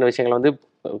கவுண்டமணி சார் பத்தின விஷயங்கள் வந்து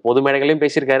பொது மேடைகளையும்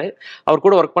பேசியிருக்காரு, அவர்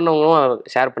கூட ஒர்க் பண்ணவங்களும்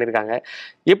ஷேர் பண்ணியிருக்காங்க.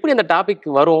 எப்படி அந்த டாபிக்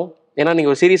வரும்? ஏன்னா நீங்க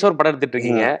ஒரு சீரியஸா ஒரு படம் எடுத்துட்டு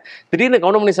இருக்கீங்க, திடீர்னு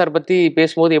கவுண்டமணி சார் பத்தி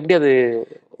பேசும்போது எப்படி அது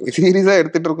சீரியஸா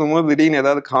எடுத்துட்டு இருக்கும்போது திடீர்னு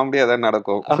ஏதாவது காமெடியா ஏதாவது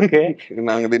நடக்கும்.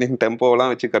 நாங்க திடீர்னு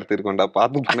டெம்போலாம் வச்சு கருத்து இருக்கோம்டா,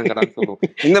 பார்த்து பண்ணுங்கடான்னு சொல்லுவோம்.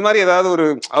 இந்த மாதிரி ஏதாவது ஒரு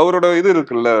அவரோட இது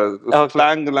இருக்குல்ல,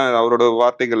 ஸ்லாங் எல்லாம், அவரோட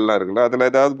வார்த்தைகள் எல்லாம் இருக்குல்ல, அதுல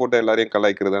ஏதாவது போட்டு எல்லாரையும்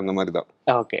கலாய்க்கிறது, அந்த மாதிரி தான்.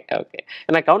 Okay okay.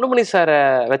 ஏன்னா கவுண்டமணி சாரை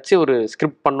வச்சு ஒரு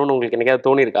ஸ்கிரிப்ட் பண்ணணும்னு உங்களுக்கு என்னைக்காவது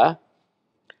தோணி இருக்கா?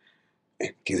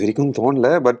 இது வரைக்கும்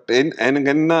தோணல. பட்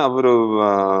எனக்கு என்ன, அவரு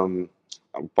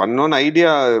பண்ணோன்னு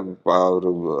ஐடியா, அவரு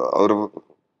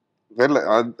தெரியல,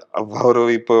 அவரு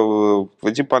இப்போ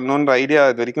வச்சு பண்ணோன்ற ஐடியா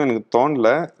இது வரைக்கும் எனக்கு தோணல.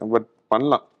 பட்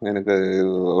பண்ணலாம். எனக்கு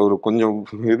ஒரு கொஞ்சம்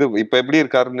இது இப்ப எப்படி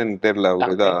இருக்காருன்னு எனக்கு தெரியல.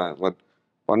 ஒரு இதா பட்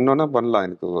பண்ணோன்னா பண்ணலாம்.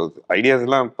 எனக்கு ஐடியாஸ்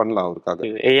எல்லாம் பண்ணலாம் அவருக்காக.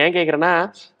 ஏன் கேட்குறேன்னா,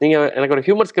 நீங்க எனக்கு ஒரு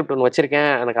ஹியூமர் ஸ்கிரிப்ட் ஒன்று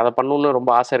வச்சிருக்கேன், எனக்கு அதை பண்ணணும்னு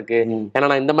ரொம்ப ஆசை இருக்கு. ஏன்னா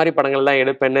நான் இந்த மாதிரி படங்கள் தான்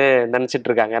எடுப்பேன்னு நினைச்சிட்டு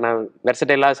இருக்காங்க, நான்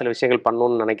வெர்சடைலா சில விஷயங்கள்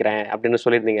பண்ணணும்னு நினைக்கிறேன் அப்படின்னு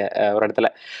சொல்லியிருந்தீங்க ஒரு இடத்துல.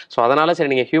 ஸோ அதனால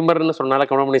சரி நீங்க ஹியூமர்னு சொன்னால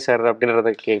கவுண்டமணி சார்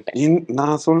அப்படின்றத கேட்டேன்.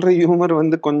 நான் சொல்ற ஹியூமர்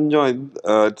வந்து கொஞ்சம்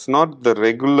இட்ஸ் நாட் த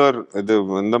ரெகுலர் இது,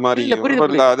 இந்த மாதிரி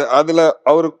அதுல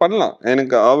அவருக்கு பண்ணலாம்.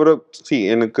 எனக்கு அவரு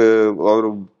எனக்கு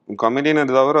அவரு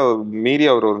காமெடியன் தவிர மீறி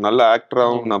அவர் ஒரு நல்ல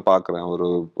ஆக்டராகவும் நான் பாக்குறேன். ஒரு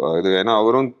இது, ஏன்னா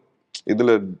அவரும்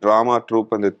இதுல டிராமா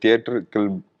ட்ரூப் அந்த தியேட்டர்கள்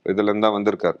இதுல இருந்தா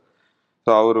வந்திருக்காரு.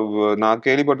 ஸோ அவரு நான்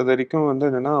கேள்விப்பட்டது வரைக்கும் வந்து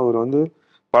என்னன்னா, அவர் வந்து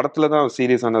படத்துல தான்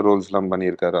சீரியஸான ரோல்ஸ் எல்லாம்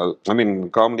பண்ணியிருக்காரு. ஐ மீன்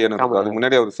காமெடியான, அதுக்கு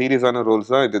முன்னாடி அவர் சீரியஸான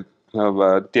ரோல்ஸ் தான் இது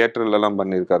தியேட்டர்ல எல்லாம்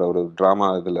பண்ணியிருக்காரு, ஒரு டிராமா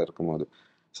இதுல இருக்கும்போது.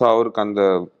 ஸோ அவருக்கு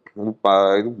அந்த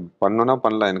இது பண்ணோன்னா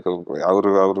பண்ணலாம். எனக்கு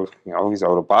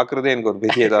அவரை பாக்குறதே எனக்கு ஒரு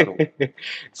பெரிய இதா இருக்கும்.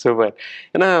 சூப்பர்.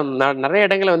 ஏன்னா நான் நிறைய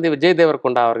இடங்களை வந்து விஜய்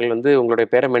தேவர்கொண்டா அவர்கள் வந்து உங்களுடைய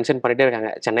பேரை மென்ஷன் பண்ணிட்டே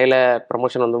இருக்காங்க. சென்னையில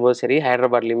ப்ரமோஷன் வந்தபோது சரி,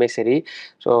 ஹைதராபாத்லயுமே சரி.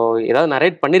 ஸோ ஏதாவது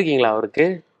நரேட் பண்ணிருக்கீங்களா அவருக்கு?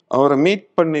 அவரை மீட்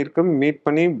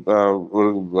பண்ணி ஒரு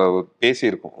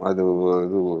பேசியிருக்கோம். அது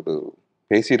ஒரு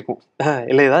பேசியிருக்கோம்.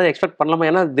 இல்லை ஏதாவது எக்ஸ்பெக்ட் பண்ணலாமா?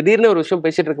 ஏன்னா திடீர்னு ஒரு விஷயம்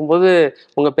பேசிட்டு இருக்கும்போது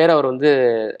உங்க பேர் அவர் வந்து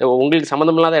உங்களுக்கு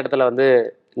சம்மந்தம் இல்லாத இடத்துல வந்து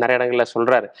நிறைய இடங்கள்ல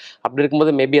சொல்றாரு. அப்படி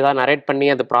இருக்கும்போது மேபி ஏதாவது நரேட் பண்ணி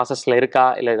அந்த ப்ராசஸ்ல இருக்கா,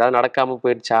 இல்ல ஏதாவது நடக்காம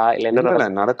போயிடுச்சா, இல்ல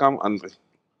என்ன நடக்காம அந்த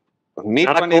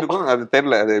மீட் பண்ணிருக்கோம், அது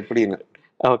தெரியல அது எப்படின்னு.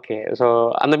 ஓகே. ஸோ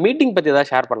அந்த மீட்டிங் பத்தி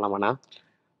ஏதாவது ஷேர் பண்ணலாமாண்ணா?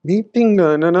 மீட்டிங்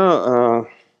என்னன்னா,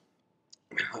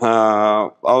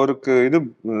 அவருக்கு இது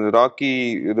ராக்கி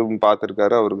இதுவும்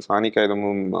பார்த்திருக்காரு, அவருக்கு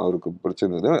சாணிக்காயுதமும் அவருக்கு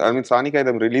பிடிச்சிருந்தது. ஐ மீன்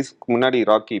சாணிக்காயுதம் ரிலீஸ்க்கு முன்னாடி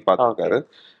ராக்கி பார்த்திருக்காரு.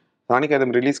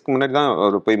 சாணிக்காயுதம் ரிலீஸ்க்கு முன்னாடி தான்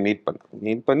அவர் போய்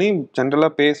மீட் பண்ணி ஜென்ரலா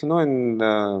பேசணும். இந்த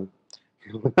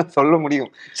சொல்ல முடியும்.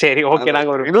 சரி, ஓகே.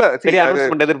 நாங்க ஒரு இல்ல பெரிய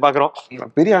அனௌன்ஸ்மென்ட் எதிர்பார்க்கிறோம்.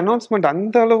 பெரிய அனௌன்ஸ்மென்ட்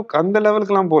அந்த அளவுக்கு அந்த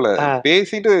லெவலுக்கு எல்லாம் போல.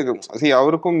 பேசிட்டு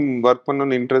அவருக்கும் ஒர்க்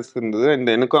பண்ணணும்னு இன்ட்ரெஸ்ட் இருந்தது,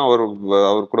 எனக்கும்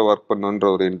அவர் கூட ஒர்க் பண்ணணும்ன்ற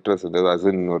ஒரு இன்ட்ரெஸ்ட் இருந்தது.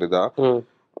 அசின் ஒரு இதா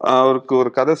அவருக்கு ஒரு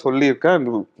கதை சொல்லியிருக்கேன்,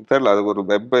 தெரியல அது ஒரு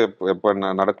வெப் எப்ப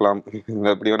நடக்கலாம்,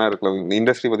 எப்படி வேணா இருக்கலாம்.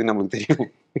 இண்டஸ்ட்ரி பத்தி நம்மளுக்கு தெரியும்.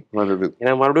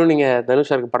 ஏன்னா மறுபடியும் நீங்க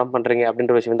தனுஷருக்கு படம் பண்றீங்க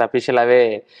அப்படின்ற விஷயம் வந்து அபிஷியலாவே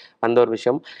வந்த ஒரு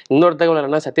விஷயம். இன்னொரு தகவல்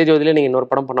என்னன்னா, சத்யஜோதியில நீங்க இன்னொரு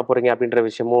படம் பண்ண போறீங்க அப்படின்ற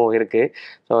விஷயமும் இருக்கு.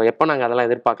 ஸோ எப்போ நாங்க அதெல்லாம்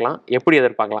எதிர்பார்க்கலாம், எப்படி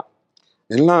எதிர்பார்க்கலாம்?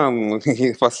 எல்லாம்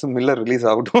ஃபர்ஸ்ட் மில்லர் ரிலீஸ்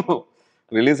ஆகட்டும்,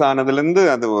 ரிலீஸ் ஆனதுலேருந்து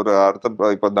அது ஒரு அடுத்த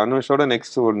இப்போ தனுஷோட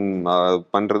நெக்ஸ்ட் ஒன்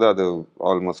பண்றது அது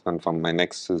almost confirm. My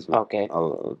next is okay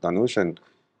Dhanush and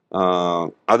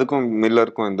அதுக்கும்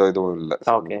மில்லருக்கும் எந்த இதுவும் இல்லை.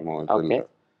 Okay okay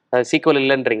sequel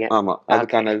இல்லைன்றீங்க? ஆமா,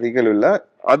 அதுக்கான சீக்வல் இல்லை.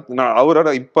 அது நான் அவரோட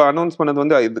இப்போ அனௌன்ஸ் பண்ணது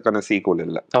வந்து இதுக்கான சீக்வல்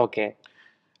இல்லை. ஓகே,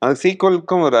 அது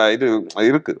சீக்வலுக்கும் ஒரு இது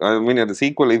இருக்கு. ஐ மீன் அது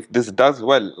sequel if this does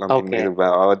well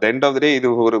at end of the டே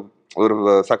இது ஒரு ஒரு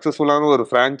சக்சஸ்ஃபுல்லான ஒரு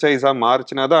பிரான்ச்சைஸா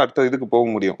மாறுச்சுனா தான் அடுத்த இதுக்கு போக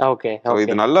முடியும். ஓகே,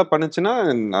 இது நல்லா பண்ணுச்சுன்னா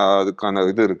அதுக்கான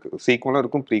இது இருக்கு, சீக்வலும்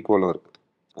இருக்கும் ப்ரீக்வலும் இருக்கு.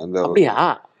 அந்த அப்படியா?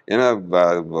 ஏன்னா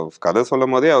கதை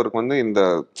சொல்லும் போதே அவருக்கு வந்து இந்த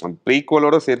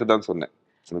ப்ரீக்வலோட சேர்த்து தான் சொன்னேன்,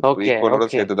 ப்ரீக்வலோட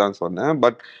சேர்த்து தான் சொன்னேன்.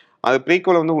 பட் அது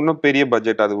ப்ரீக்வல் வந்து இன்னும் பெரிய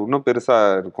பட்ஜெட், அது இன்னும் பெருசா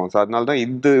இருக்கும். ஸோ அதனால தான்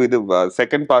இது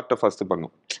செகண்ட் பார்ட்டை ஃபர்ஸ்ட்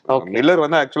பண்ணும். மில்லர்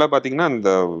வந்து ஆக்சுவலா பாத்தீங்கன்னா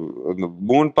இந்த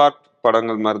 3 பார்ட்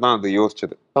படங்கள் மாதிரி தான் அது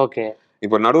யோசிச்சது. ஓகே,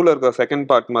 இப்போ நடுவுல இருக்க செகண்ட்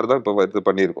பார்ட் மாதிரி தான் இப்போ இது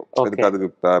பண்ணியிருக்கோம். அதுக்கு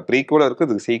ப்ரீக்வலும் இருக்கு,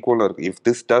 அதுக்கு சீக்வலும் இருக்கு. இஃப்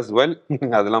திஸ் டஸ் வெல்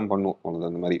அதெல்லாம் பண்ணுவோம்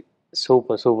அந்த மாதிரி.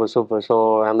 Super super super. ஸோ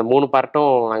அந்த 3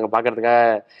 பார்ட்டும் நாங்கள்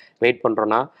பார்க்கறதுக்காக வெயிட்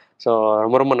பண்ணுறோன்னா. ஸோ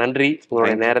ரொம்ப ரொம்ப நன்றி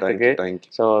உங்களுடைய நேரத்துக்கு.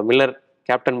 So Miller,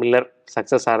 captain Miller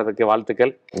success ஆகிறதுக்கு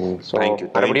வாழ்த்துக்கள். ஸோ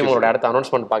மறுபடியும் உங்களோட அடுத்த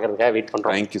அனௌன்ஸ்மெண்ட் பார்க்கறதுக்காக வெயிட்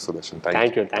பண்ணுறோம். Thank you Sudarshan.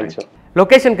 Thank you.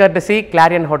 Location courtesy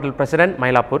கிளாரியன் hotel president,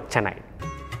 Mylapore, Chennai.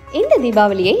 இந்த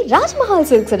தீபாவளியை ராஜ்மஹால்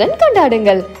சில்க்ஸுடன்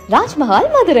கொண்டாடுங்கள். ராஜ்மஹால்,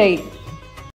 மதுரை.